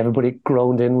I think everybody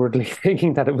groaned inwardly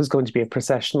thinking that it was going to be a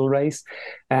processional race.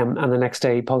 And the next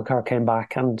day, Pogačar came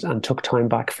back and took time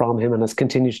back from him and has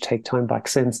continued to take time back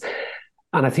since.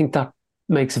 And I think that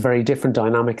makes a very different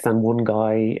dynamic than one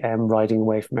guy riding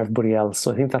away from everybody else.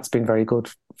 So I think that's been very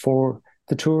good for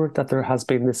the tour, that there has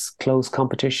been this close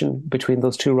competition between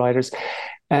those two riders.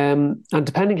 And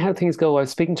depending how things go, I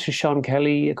was speaking to Sean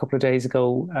Kelly a couple of days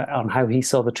ago on how he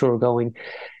saw the tour going.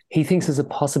 He thinks there's a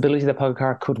possibility that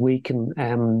Pogačar could weaken,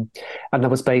 and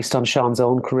that was based on Sean's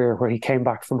own career, where he came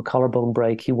back from a collarbone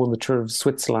break. He won the Tour of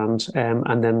Switzerland,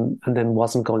 and then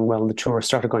wasn't going well in the tour,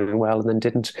 started going well and then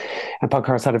didn't. And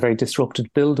Pogačar's had a very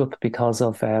disrupted build-up because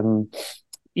of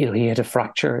he had a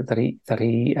fracture that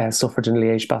he suffered in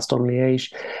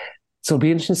Liège-Bastogne-Liège. So it'll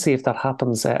be interesting to see if that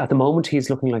happens. At the moment, he's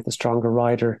looking like the stronger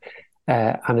rider,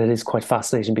 and it is quite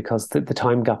fascinating because the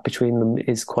time gap between them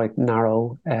is quite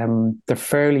narrow. They're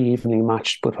fairly evenly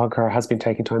matched, but Pogačar has been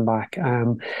taking time back.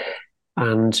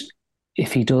 And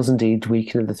if he does indeed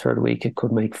weaken in the third week, it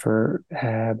could make for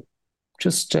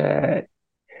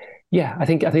I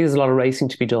think there's a lot of racing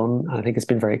to be done. I think it's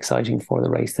been very exciting for the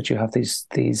race that you have these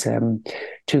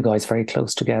two guys very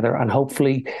close together, and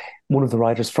hopefully one of the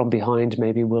riders from behind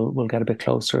maybe will get a bit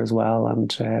closer as well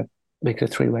and make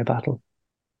it a 3-way battle.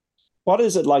 What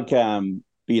is it like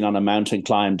being on a mountain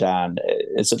climb, Dan?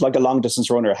 Is it like a long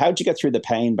distance runner? How do you get through the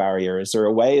pain barrier? Is there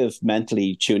a way of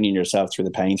mentally tuning yourself through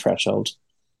the pain threshold?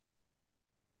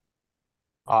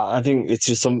 I think it's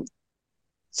just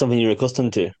something you're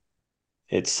accustomed to.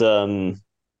 It's you're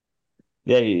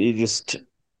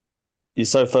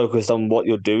so focused on what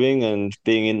you're doing and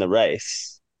being in the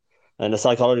race. And the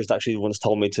psychologist actually once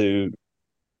told me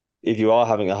if you are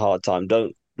having a hard time,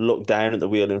 don't look down at the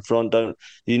wheel in front.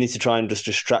 You need to try and just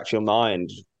distract your mind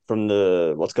from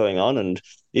what's going on, and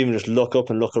even just look up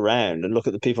and look around and look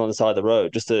at the people on the side of the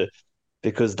road,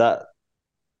 because that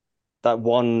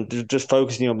one, just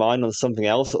focusing your mind on something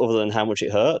else other than how much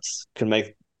it hurts can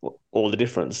make all the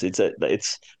difference.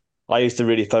 I used to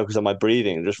really focus on my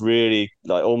breathing, just really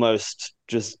like almost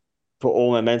just put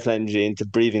all my mental energy into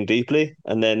breathing deeply,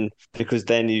 and then because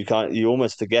then you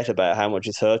almost forget about how much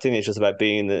it's hurting. It's just about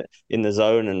being in the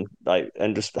zone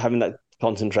and just having that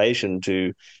concentration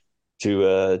to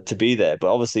be there.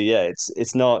 But obviously, yeah,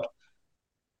 it's not.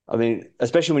 I mean,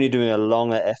 especially when you're doing a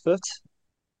longer effort,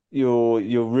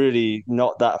 you're really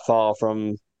not that far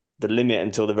from the limit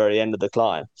until the very end of the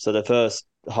climb. So the first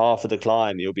half of the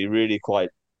climb, you'll be really quite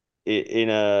in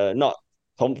a not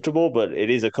comfortable, but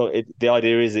the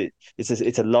idea is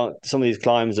it's a long. Some of these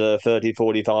climbs are 30,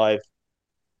 45.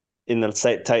 In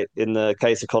the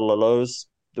case of Col Lows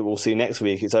that we'll see next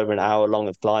week, it's over an hour long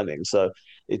of climbing. So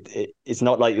it's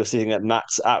not like you're sitting at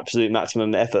absolute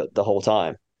maximum effort the whole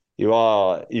time.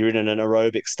 You're in an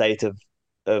aerobic state of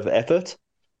effort.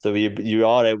 So you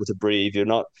are able to breathe.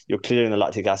 You're clearing the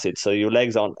lactic acid, so your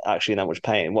legs aren't actually in that much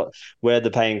pain. Where the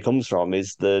pain comes from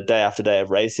is the day after day of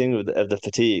racing of the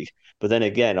fatigue. But then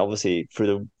again, obviously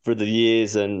through the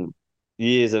years and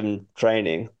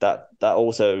training, that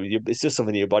also it's just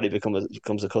something your body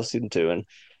becomes accustomed to. And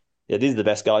yeah, these are the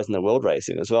best guys in the world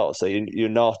racing as well. So you're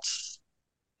not.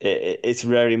 It's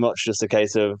very much just a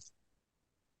case of.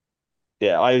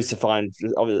 Yeah, I used to find,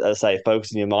 as I say,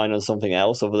 focusing your mind on something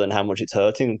else other than how much it's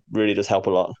hurting really does help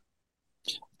a lot.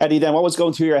 Eddie, then what was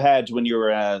going through your head when you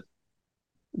were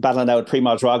battling out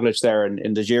Primož Roglic there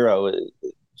in the Giro?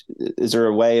 Is there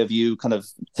a way of you kind of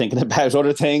thinking about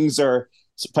other things or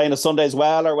playing a Sunday as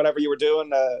well or whatever you were doing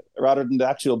rather than the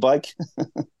actual bike?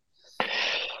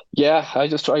 Yeah, you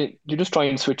just try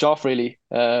and switch off really.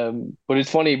 But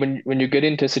it's funny when you get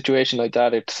into a situation like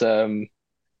that, it's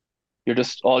you're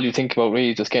just all you think about really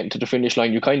is just getting to the finish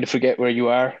line. You kind of forget where you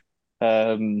are.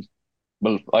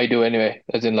 Well, I do anyway.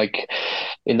 As in, like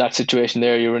in that situation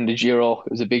there, you're in the Giro. It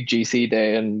was a big GC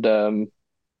day, and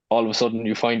all of a sudden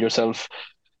you find yourself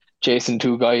chasing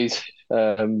two guys,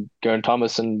 Geraint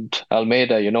Thomas and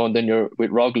Almeida, and then you're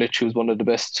with Roglic, who's one of the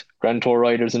best Grand Tour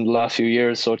riders in the last few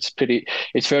years. So it's fairly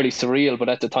surreal, but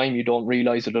at the time you don't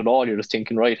realize it at all. You're just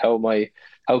thinking, right, how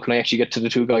can I actually get to the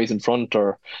two guys in front,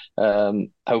 or how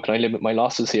can I limit my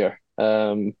losses here?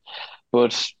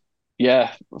 But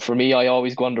yeah, for me, I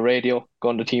always go on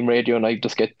the team radio, and I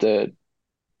just get the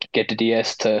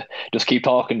DS to just keep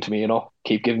talking to me,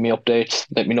 keep giving me updates,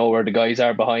 let me know where the guys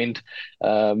are behind.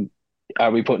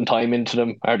 Are we putting time into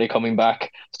them? Are they coming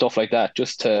back? Stuff like that,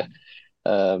 just to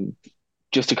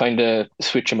kind of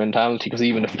switch your mentality, because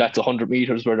even if that's 100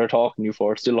 meters where they're talking you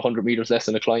for, it's still 100 meters less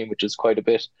than a climb, which is quite a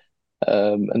bit.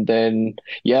 And then,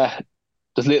 yeah,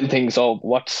 there's little things. Oh,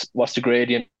 what's the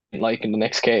gradient like in the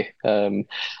next K? As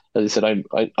I said,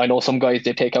 I know some guys,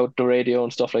 they take out the radio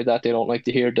and stuff like that. They don't like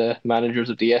to hear the managers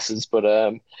of the S's, but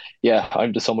yeah,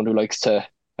 I'm just someone who likes to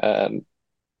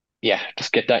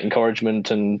just get that encouragement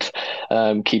and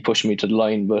keep pushing me to the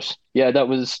line. But yeah, that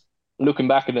was, looking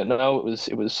back at it now,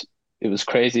 it was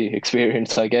crazy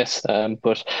experience, I guess.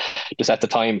 But just at the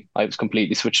time, I was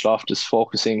completely switched off, just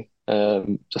focusing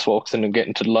and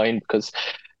getting to the line, because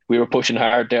we were pushing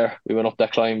hard there. We went up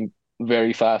that climb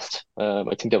very fast. I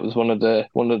think that was one of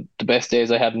the best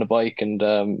days I had on the bike, and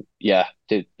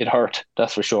it hurt,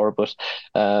 that's for sure, but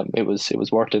it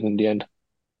was worth it in the end.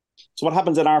 So what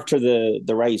happens then after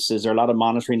the race? Is there a lot of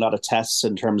monitoring, a lot of tests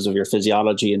in terms of your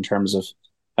physiology, in terms of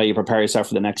how you prepare yourself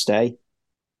for the next day?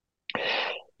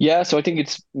 Yeah, so I think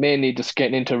it's mainly just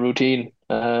getting into routine.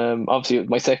 Obviously, it was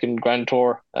my second Grand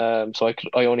Tour, so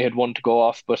I only had one to go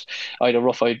off, but I had a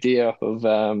rough idea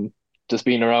of just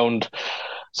being around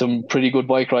some pretty good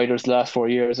bike riders the last 4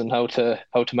 years and how to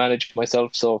manage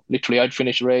myself. So literally, I'd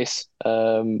finish a race,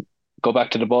 go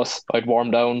back to the bus, I'd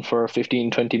warm down for 15,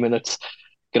 20 minutes,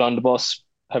 get on the bus,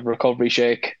 have a recovery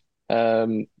shake,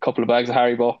 couple of bags of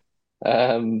Haribo,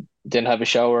 then have a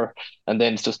shower, and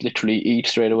then it's just literally eat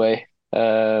straight away.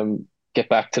 Get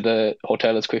back to the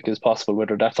hotel as quick as possible,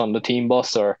 whether that's on the team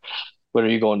bus or whether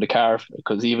you go in the car,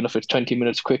 because even if it's 20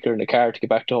 minutes quicker in the car to get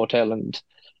back to the hotel and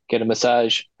get a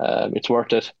massage, it's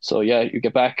worth it. So yeah, you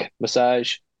get back,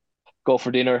 massage, go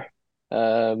for dinner,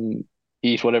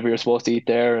 eat whatever you're supposed to eat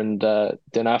there, and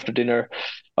then after dinner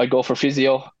I'd go for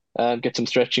physio, get some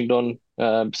stretching done,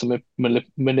 some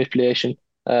manipulation,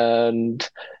 and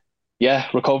yeah,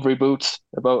 recovery boots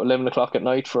about 11 o'clock at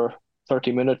night for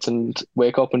 30 minutes, and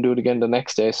wake up and do it again the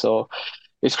next day. So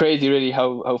it's crazy really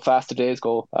how fast the days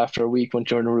go after a week once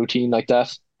you're in a routine like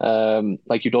that.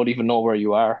 Like you don't even know where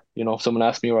you are. You know, if someone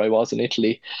asked me where I was in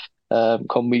Italy,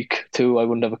 come week two, I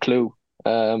wouldn't have a clue.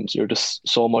 So you're just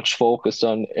so much focused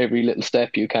on every little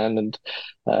step you can, and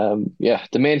yeah,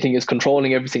 the main thing is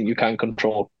controlling everything you can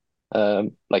control.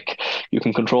 Like you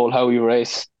can control how you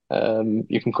race,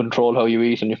 you can control how you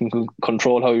eat, and you can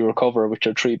control how you recover, which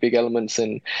are three big elements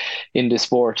in this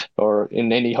sport or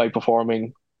in any high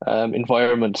performing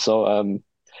environment. So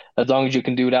as long as you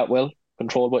can do that well,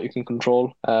 control what you can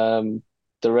control, the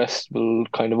rest will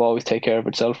kind of always take care of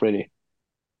itself, really.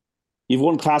 You've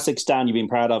won classics, Dan, you've been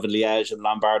proud of in Liège and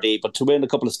Lombardy, but to win a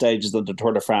couple of stages of the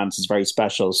Tour de France is very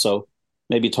special. So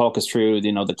maybe talk us through,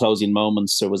 the closing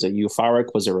moments. So was it euphoric?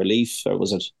 Was it relief? Or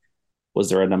was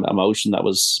there an emotion that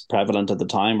was prevalent at the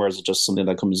time, or is it just something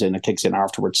that comes in and kicks in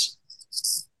afterwards?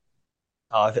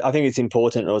 I think it's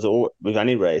important with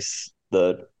any race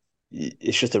that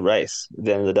it's just a race. At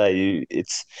the end of the day, you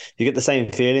get the same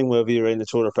feeling whether you're in the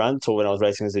Tour de France or when I was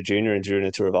racing as a junior and during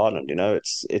the Tour of Ireland.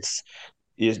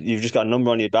 You've just got a number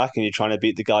on your back and you're trying to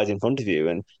beat the guys in front of you.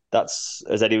 And that's,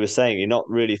 as Eddie was saying, you're not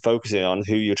really focusing on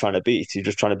who you're trying to beat. You're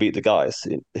just trying to beat the guys,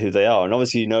 who they are. And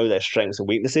obviously, you know their strengths and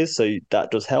weaknesses. So that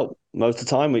does help most of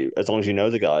the time, as long as you know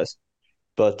the guys.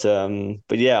 But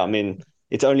yeah, I mean,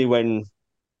 it's only when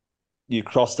you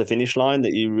cross the finish line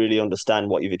that you really understand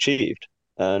what you've achieved.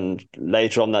 And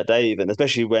later on that day, even,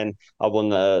 especially when I won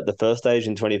the first stage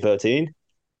in 2013,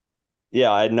 yeah,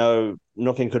 I know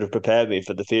nothing could have prepared me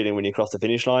for the feeling when you cross the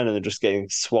finish line and then just getting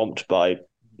swamped by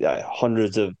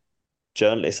hundreds of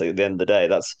journalists at the end of the day.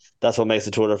 That's what makes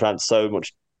the Tour de France so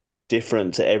much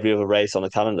different to every other race on the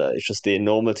calendar. It's just the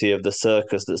enormity of the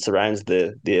circus that surrounds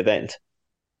the event.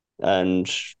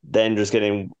 And then just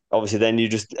getting, obviously, then you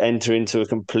just enter into a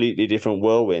completely different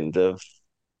whirlwind of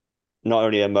not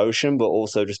only emotion, but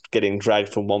also just getting dragged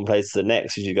from one place to the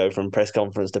next as you go from press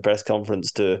conference to press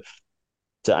conference to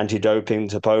anti-doping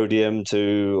to podium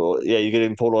to you're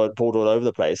getting pulled all over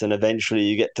the place, and eventually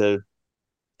you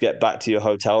get back to your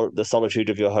hotel, the solitude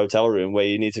of your hotel room, where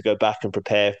you need to go back and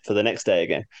prepare for the next day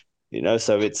again.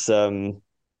 So it's I mean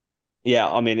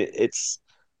it's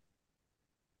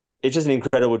just an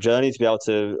incredible journey to be able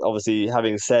to, obviously,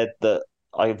 having said that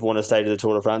I've won a stage of the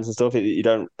Tour de France and stuff, you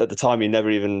don't, at the time, you never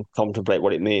even contemplate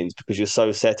what it means because you're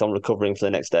so set on recovering for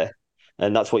the next day.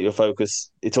 And that's what your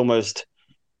focus, it's almost,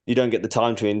 you don't get the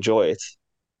time to enjoy it.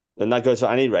 And that goes for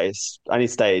any race, any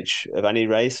stage of any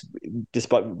race,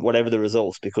 despite whatever the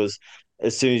results, because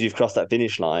as soon as you've crossed that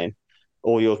finish line,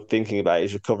 all you're thinking about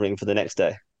is recovering for the next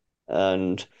day.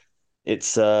 And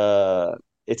it's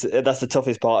that's the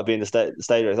toughest part of being the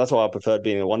stage race. That's why I preferred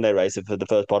being a one-day racer for the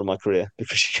first part of my career,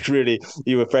 because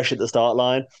you were fresh at the start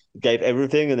line, gave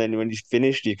everything, and then when you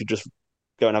finished, you could just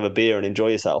go and have a beer and enjoy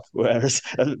yourself. Whereas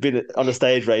being on a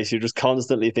stage race, you're just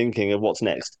constantly thinking of what's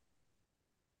next.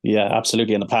 Yeah,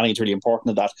 absolutely. And the planning is really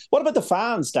important to that. What about the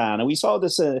fans, Dan? And we saw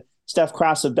this Steph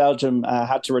Kras of Belgium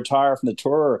had to retire from the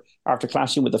Tour after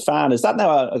clashing with the fan. Is that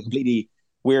now a completely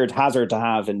weird hazard to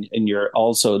have in your,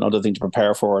 also another thing to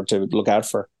prepare for, to look out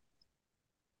for?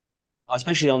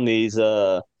 Especially on these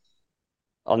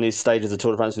stages of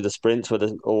Tour de France with the sprints,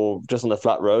 or just on the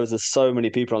flat roads, there's so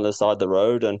many people on the side of the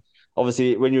road, and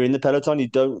obviously when you're in the peloton, you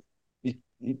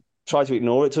try to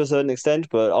ignore it to a certain extent.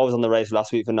 But I was on the race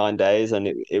last week for 9 days, and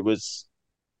it was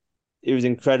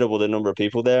incredible the number of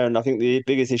people there. And I think the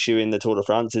biggest issue in the Tour de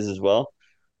France is as well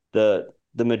that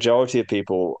the majority of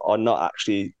people are not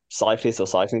actually cyclists or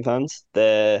cycling fans.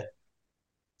 They're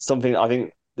something, I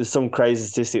think there's some crazy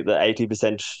statistic that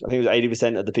 80%, I think it was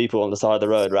 80% of the people on the side of the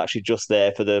road are actually just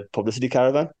there for the publicity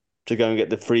caravan to go and get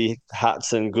the free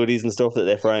hats and goodies and stuff that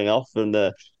they're throwing off and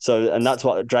that's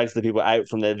what drags the people out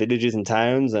from their villages and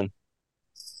towns.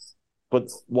 But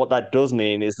what that does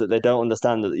mean is that they don't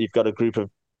understand that you've got a group of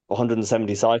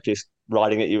 170 cyclists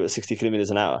riding at you at 60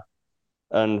 kilometers an hour.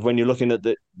 And when you're looking at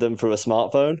them through a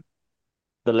smartphone,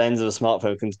 the lens of a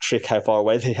smartphone can trick how far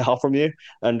away they are from you,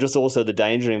 and just also the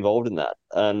danger involved in that.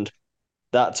 And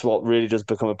that's what really does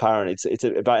become apparent. It's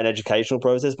about an educational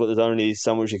process, but there's only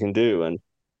so much you can do. And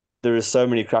there are so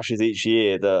many crashes each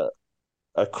year that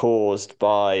are caused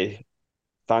by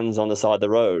fans on the side of the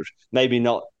road. Maybe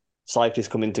not cyclists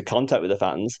come into contact with the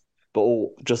fans, but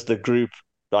just the group.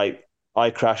 Like, I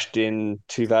crashed in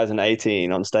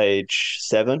 2018 on stage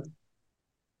 7.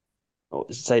 Or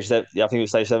stage 7, yeah, I think it was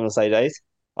stage 7 or stage 8.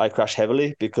 I crashed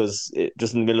heavily because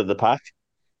just in the middle of the pack,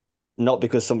 not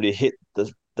because somebody hit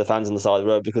the fans on the side of the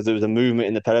road, because there was a movement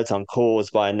in the peloton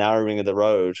caused by a narrowing of the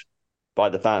road by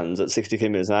the fans at 60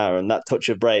 kilometers an hour, and that touch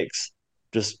of brakes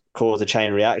just caused a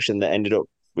chain reaction that ended up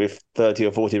with 30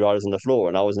 or 40 riders on the floor,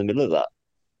 and I was in the middle of that.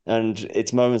 And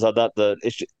it's moments like that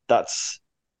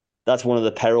that's one of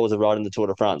the perils of riding the Tour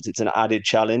de France. It's an added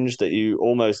challenge that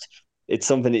it's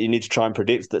something that you need to try and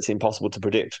predict that's impossible to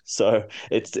predict. So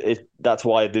that's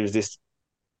why there's this.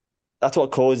 That's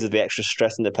what causes the extra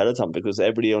stress in the peloton, because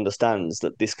everybody understands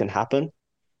that this can happen,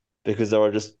 because there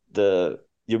are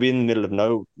you'll be in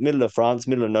the middle of France,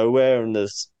 middle of nowhere, and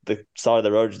there's the side of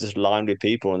the road is just lined with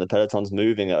people, and the peloton's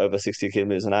moving at over 60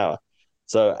 kilometers an hour.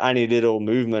 So any little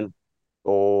movement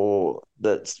or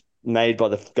that's made by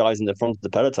the guys in the front of the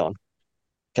peloton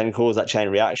can cause that chain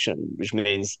reaction, which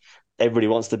means everybody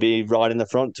wants to be right in the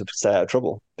front to stay out of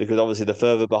trouble, because obviously the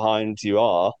further behind you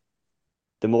are,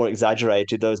 the more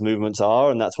exaggerated those movements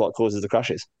are, and that's what causes the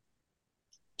crashes.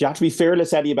 Do you have to be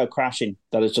fearless, Eddie, about crashing?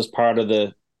 That is just part of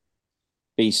the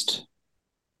beast.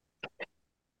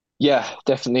 Yeah,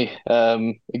 definitely.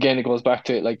 Again, it goes back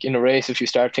to, like, in a race, if you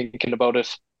start thinking about it,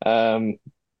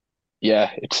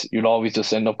 you'll always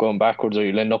just end up going backwards, or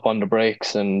you'll end up on the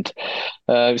brakes. And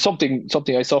something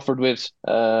I suffered with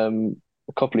a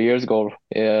couple of years ago.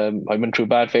 I went through a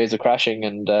bad phase of crashing,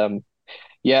 and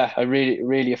it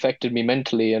really affected me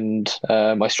mentally, and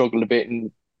I struggled a bit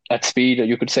at speed,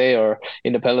 you could say, or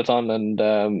in the peloton,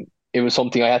 and it was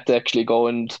something I had to actually go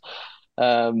and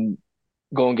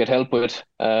get help with.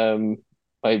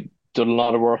 I did a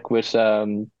lot of work with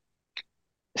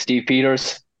Steve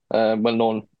Peters,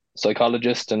 well-known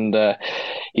psychologist, and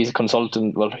he's a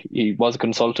consultant. Well, he was a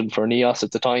consultant for NEOS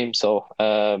at the time. So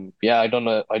I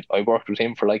worked with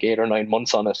him for like 8 or 9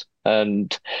 months on it,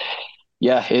 and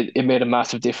it made a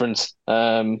massive difference.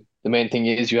 The main thing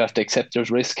is you have to accept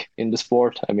there's risk in the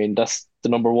sport. I mean, that's the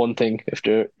number one thing. If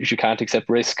you can't accept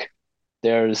risk,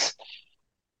 you're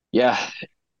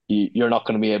not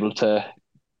going to be able to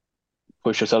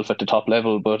push yourself at the top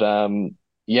level. But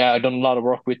I've done a lot of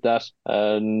work with that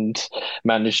and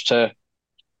managed to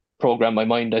program my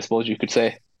mind, I suppose you could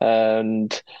say. And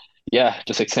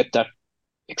just accept that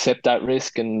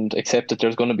risk, and accept that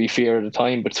there's going to be fear at the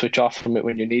time, but switch off from it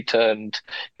when you need to, and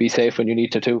be safe when you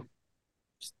need to too.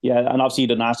 Yeah, and obviously you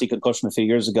had a nasty concussion a few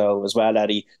years ago as well,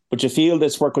 Eddie. But you feel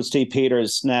this work with Steve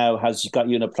Peters now has got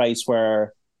you in a place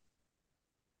where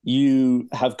you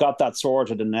have got that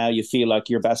sorted, and now you feel like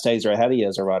your best days are ahead of you,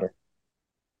 as a rider?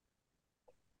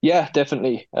 Yeah,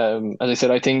 definitely. As I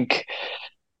said, I think,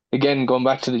 again, going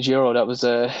back to the Giro, that was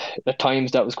at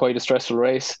times that was quite a stressful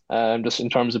race. Just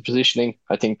in terms of positioning,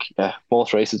 I think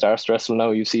most races are stressful now.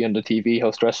 You see on the TV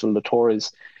how stressful the Tour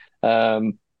is.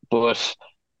 But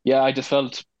I just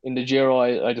felt in the Giro,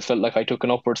 I just felt like I took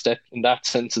an upward step in that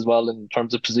sense as well, in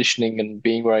terms of positioning and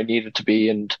being where I needed to be,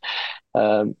 and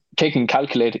taking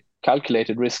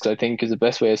calculated risks, I think, is the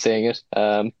best way of saying it.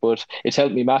 But it's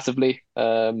helped me massively,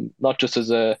 not just as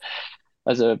a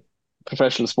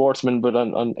professional sportsman, but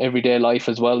on everyday life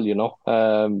as well.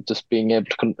 Just being able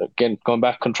to going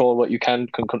back, control what you can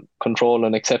control,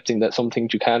 and accepting that some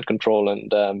things you can't control.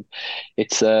 And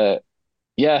it's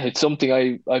something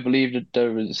I believe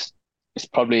that it's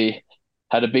probably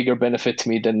had a bigger benefit to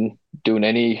me than doing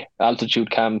any altitude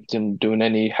camp, and doing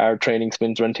any hard training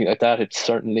spins or anything like that. It's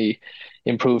certainly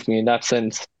improved me in that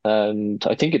sense, and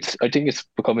I think it's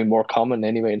becoming more common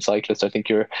anyway in cyclists. I think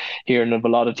you're hearing of a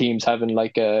lot of teams having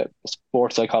like a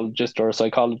sports psychologist or a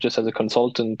psychologist as a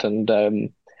consultant, and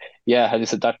as I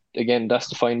said, that again, that's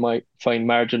the fine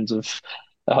margins of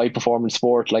a high performance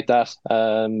sport like that.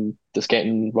 Just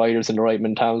getting riders in the right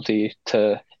mentality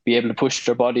to be able to push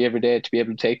their body every day, to be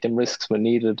able to take them risks when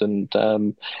needed, and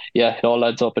it all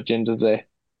adds up at the end of the day.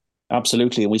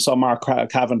 Absolutely. And we saw Mark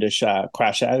Cavendish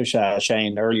crash out,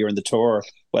 Shane, earlier in the Tour.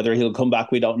 Whether he'll come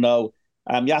back, we don't know.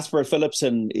 Jasper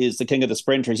Philipsen is the king of the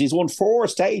sprinters. He's won 4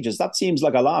 stages. That seems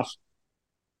like a lot.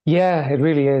 Yeah, it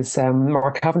really is.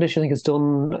 Mark Cavendish, I think, has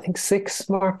done, 6.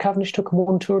 Mark Cavendish took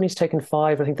 1 tour and he's taken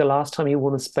 5. I think the last time he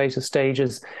won a space of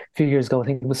stages a few years ago, I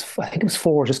think it was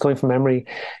 4, just going from memory.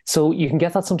 So you can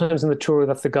get that sometimes in the Tour,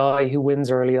 that the guy who wins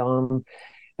early on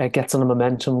gets on a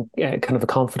momentum, kind of a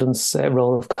confidence,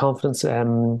 role of confidence,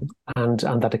 and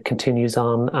that it continues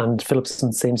on. And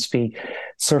Philipsen seems to be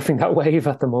surfing that wave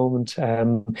at the moment.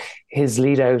 His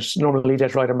normal lead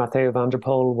out rider, Matteo van der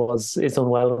Poel, is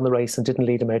unwell in the race and didn't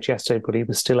lead him out yesterday, but he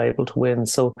was still able to win.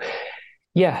 So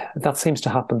that seems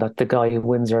to happen, that the guy who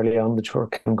wins early on the Tour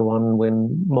can go on and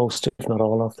win most, if not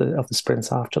all, of the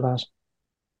sprints after that.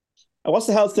 What's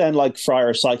the health then like for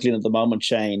Irish cycling at the moment,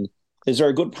 Shane? Is there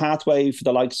a good pathway for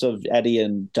the likes of Eddie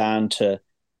and Dan to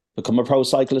become a pro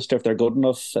cyclist if they're good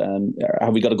enough?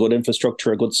 Have we got a good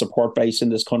infrastructure, a good support base in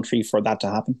this country for that to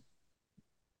happen?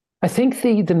 I think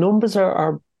the numbers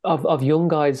are of young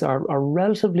guys are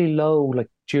relatively low. Like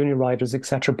junior riders,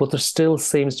 etc. But there still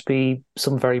seems to be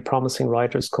some very promising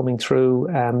riders coming through.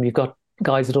 You've got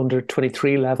guys at under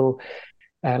 23 level,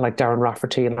 like Darren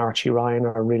Rafferty and Archie Ryan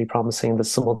are really promising.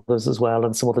 There's some others as well,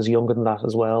 and some others younger than that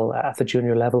as well at the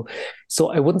junior level.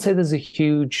 So I wouldn't say there's a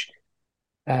huge,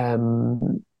 a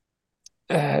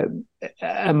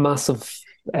massive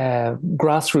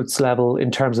grassroots level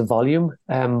in terms of volume,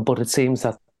 but it seems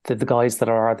that the guys that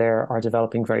are there are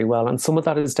developing very well. And some of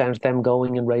that is down to them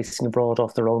going and racing abroad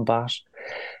off their own bat.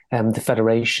 The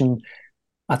federation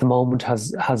at the moment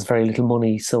has very little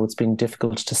money, so it's been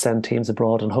difficult to send teams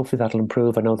abroad, and hopefully that'll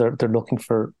improve. I know they're looking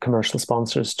for commercial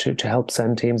sponsors to help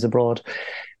send teams abroad,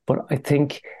 but I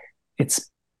think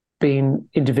it's been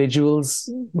individuals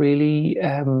really.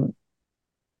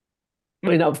 I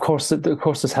mean, of course,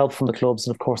 there's help from the clubs,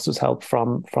 and of course, there's help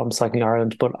from Cycling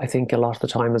Ireland. But I think a lot of the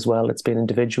time as well, it's been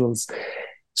individuals,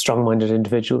 strong-minded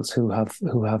individuals who have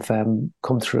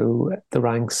come through the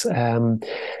ranks.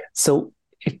 So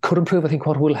it could improve. I think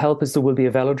what will help is there will be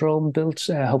a velodrome built,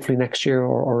 hopefully next year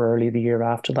or early the year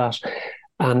after that.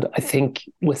 And I think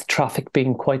with traffic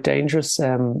being quite dangerous,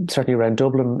 certainly around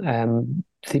Dublin,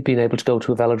 being able to go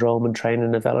to a velodrome and train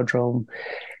in a velodrome,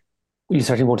 you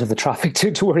certainly won't have the traffic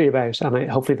to worry about, and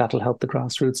hopefully that'll help the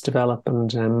grassroots develop.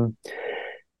 And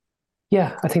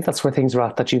I think that's where things are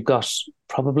at. That you've got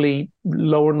probably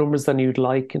lower numbers than you'd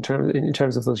like in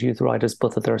terms of those youth riders,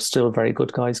 but that there are still very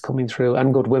good guys coming through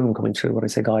and good women coming through. When I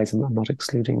say guys, I'm not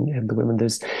excluding the women.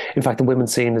 In fact, the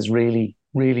women's scene is really,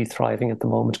 really thriving at the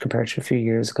moment compared to a few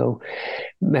years ago.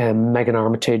 Megan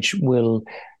Armitage will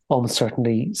almost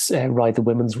certainly ride the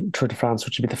women's Tour de France,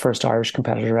 which would be the first Irish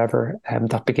competitor ever.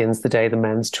 That begins the day the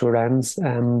men's tour ends.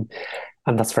 And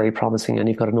that's very promising. And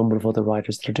you've got a number of other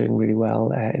riders that are doing really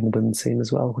well in the women's scene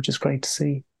as well, which is great to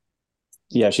see.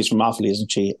 Yeah, she's from Offaly, isn't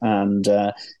she? And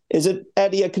is it,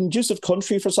 Eddie, a conducive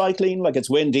country for cycling? Like, it's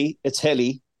windy, it's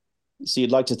hilly. So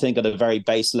you'd like to think at a very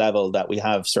base level that we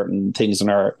have certain things in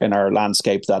our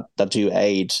landscape that do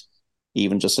aid,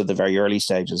 even just at the very early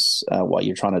stages, what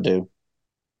you're trying to do.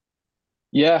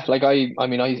 Yeah, like I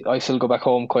mean, I still go back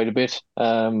home quite a bit,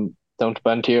 down to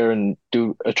Bantier and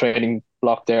do a training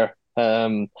block there.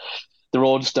 The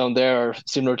roads down there are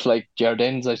similar to like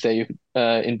Ardennes, I'd say,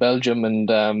 in Belgium, and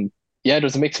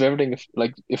there's a mix of everything.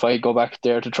 If I go back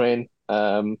there to train,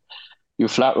 you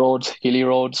have flat roads, hilly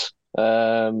roads,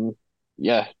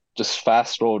 just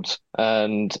fast roads.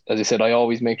 And as I said, I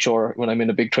always make sure when I'm in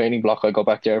a big training block, I go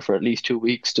back there for at least 2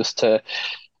 weeks just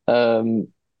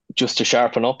to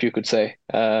sharpen up, you could say,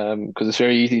 because it's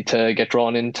very easy to get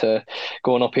drawn into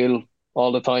going uphill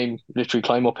all the time, literally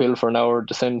climb uphill for an hour,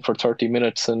 descend for 30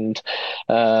 minutes. And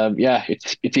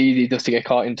it's easy just to get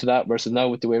caught into that, versus now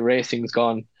with the way racing's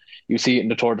gone, you see it in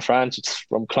the Tour de France, it's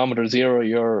from kilometer zero,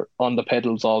 you're on the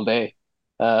pedals all day.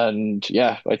 And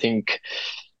I think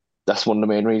that's one of the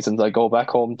main reasons I go back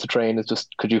home to train, is just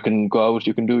because you can go out,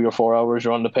 you can do your 4 hours,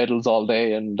 you're on the pedals all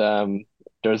day. And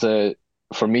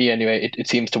for me anyway, it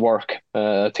seems to work.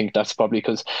 I think that's probably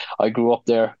because I grew up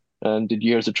there and did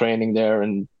years of training there,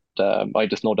 and I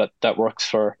just know that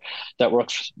works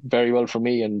very well for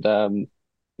me. And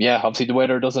obviously the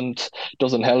weather doesn't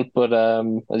help, but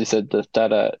as I said,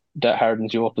 that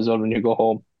hardens you up as well when you go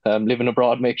home. Living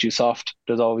abroad makes you soft.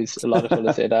 There's always a lot of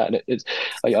fellas say that, and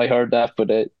I heard that, but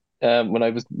when I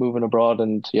was moving abroad,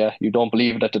 and you don't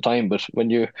believe it at the time, but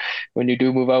when you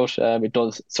do move out, it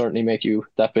does certainly make you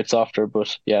that bit softer.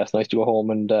 But it's nice to go home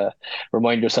and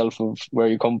remind yourself of where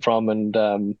you come from,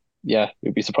 and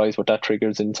you'd be surprised what that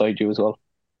triggers inside you as well.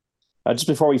 Just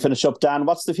before we finish up, Dan,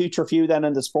 what's the future for you then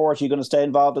in the sport? Are you going to stay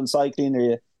involved in cycling?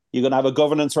 Are you going to have a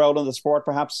governance role in the sport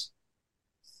perhaps?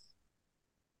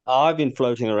 I've been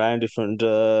floating around different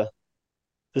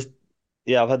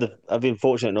I've been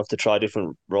fortunate enough to try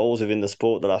different roles within the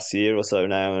sport the last year or so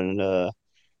now, and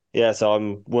so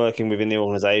I'm working within the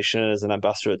organisation as an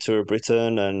ambassador at Tour of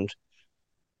Britain, and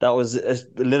that was a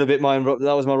little bit my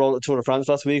role at Tour de France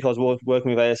last week. I was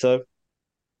working with ASO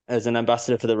as an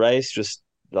ambassador for the race, just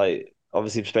like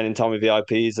obviously spending time with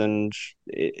VIPs and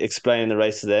explaining the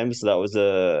race to them. So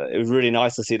it was really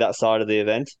nice to see that side of the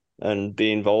event and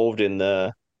be involved in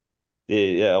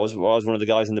I was one of the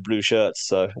guys in the blue shirts,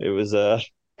 so it was that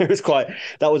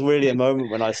was really a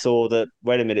moment when I saw that,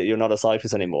 wait a minute, you're not a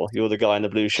cyclist anymore. You're the guy in the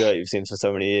blue shirt you've seen for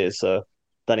so many years. So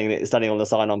standing on the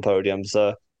sign-on podium.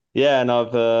 So and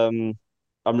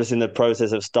I'm just in the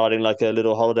process of starting like a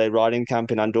little holiday riding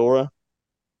camp in Andorra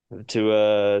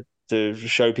to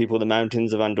show people the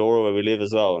mountains of Andorra where we live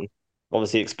as well, and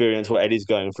obviously experience what Eddie's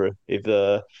going through. If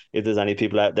there's any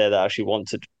people out there that actually want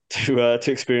to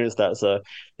experience that, so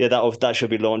that should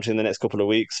be launching in the next couple of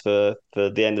weeks for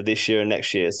the end of this year and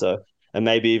next year. So and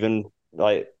maybe even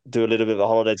like do a little bit of a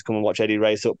holiday to come and watch Eddie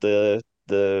race up the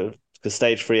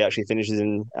stage 3 actually finishes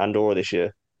in Andorra this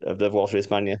year of the Vuelta a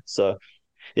España. So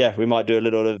yeah, we might do a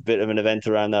little bit of an event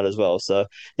around that as well. So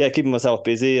yeah, keeping myself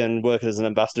busy and working as an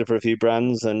ambassador for a few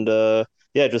brands, and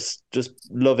yeah, just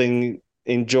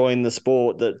enjoying the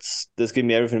sport that's given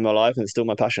me everything in my life, and it's still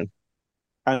my passion.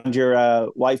 And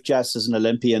your wife Jess is an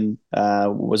Olympian,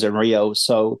 was in Rio.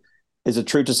 So is it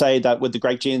true to say that with the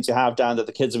great genes you have, Dan, that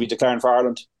the kids will be declaring for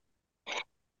Ireland?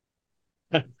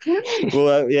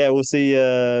 Well, yeah, we'll see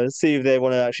if they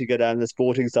want to actually go down the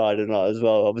sporting side or not as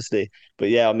well, obviously. But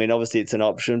yeah, I mean, obviously it's an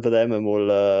option for them, and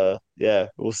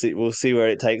we'll see where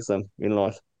it takes them in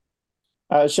life.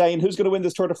 Shane, who's going to win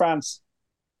this Tour de France?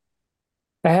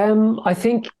 I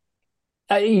think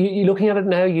you looking at it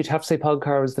now, you'd have to say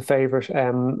Pogacar is the favourite.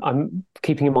 I'm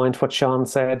keeping in mind what Sean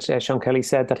said. Sean Kelly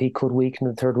said that he could weaken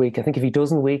in the third week. I think if he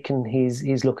doesn't weaken,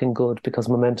 he's looking good because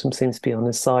momentum seems to be on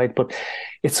his side. But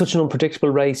it's such an unpredictable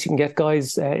race. You can get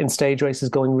guys in stage races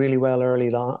going really well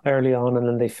early on, and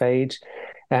then they fade.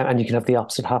 And you can have the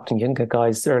opposite happening. You can get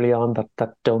guys early on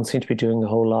that don't seem to be doing a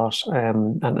whole lot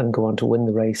and go on to win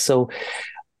the race. So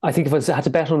I think if I had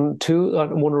to bet on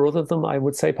one or other of them, I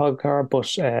would say Pogacar,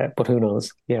 but who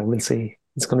knows? Yeah, we'll see.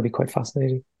 It's going to be quite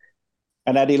fascinating.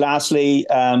 And Eddie, lastly,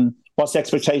 what's the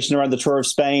expectation around the Tour of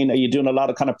Spain? Are you doing a lot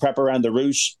of kind of prep around the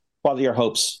route? What are your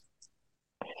hopes?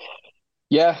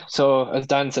 Yeah, so as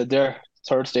Dan said there,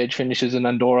 third stage finishes in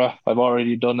Andorra. I've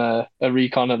already done a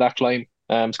recon of that climb.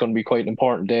 It's going to be quite an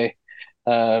important day.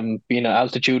 Being at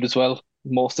altitude as well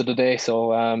most of the day,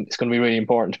 so it's going to be really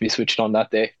important to be switched on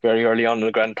that day very early on in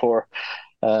the Grand Tour.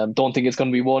 Don't think it's going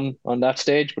to be won on that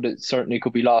stage, but it certainly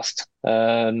could be lost.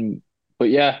 But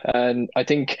yeah, and I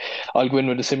think I'll go in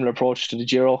with a similar approach to the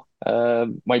Giro.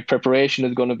 My preparation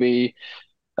is going to be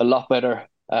a lot better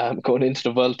going into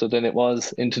the Vuelta than it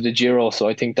was into the Giro, so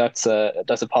I think that's a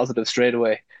positive straight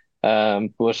away.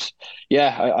 But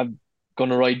yeah, I'm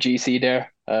going to ride GC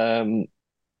there.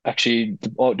 Actually,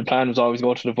 the plan was always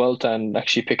go to the Vuelta and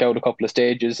actually pick out a couple of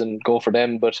stages and go for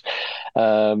them. But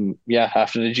yeah,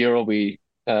 after the Giro, we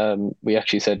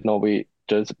actually said no.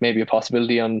 There's maybe a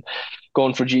possibility on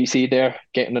going for GC there,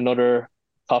 getting another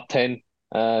top 10,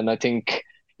 and I think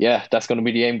yeah, that's going to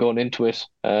be the aim going into it,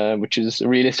 which is a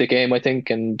realistic aim, I think.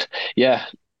 And yeah,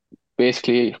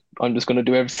 basically, I'm just going to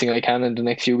do everything I can in the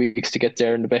next few weeks to get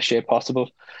there in the best shape possible.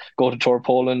 Go to Tour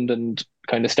Poland and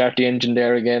kind of start the engine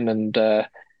there again, and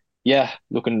yeah,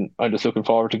 I'm just looking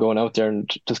forward to going out there and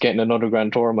just getting another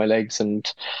Grand Tour on my legs,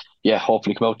 and yeah,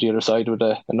 hopefully come out the other side with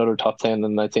another top 10.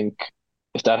 And I think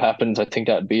if that happens, I think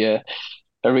that'd be a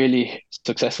really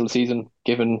successful season,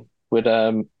 given with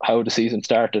how the season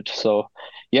started. So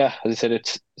yeah, as I said,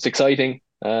 it's exciting.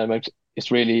 It's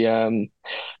really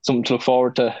something to look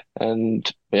forward to, and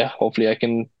yeah, hopefully I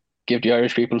can give the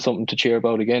Irish people something to cheer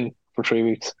about again for 3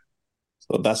 weeks.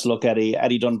 So best of luck, Eddie.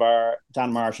 Eddie Dunbar,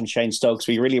 Dan Marsh and Shane Stokes.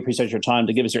 We really appreciate your time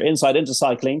to give us your insight into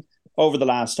cycling over the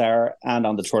last hour and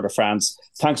on the Tour de France.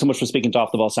 Thanks so much for speaking to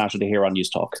Off the Ball Saturday here on News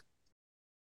Talk.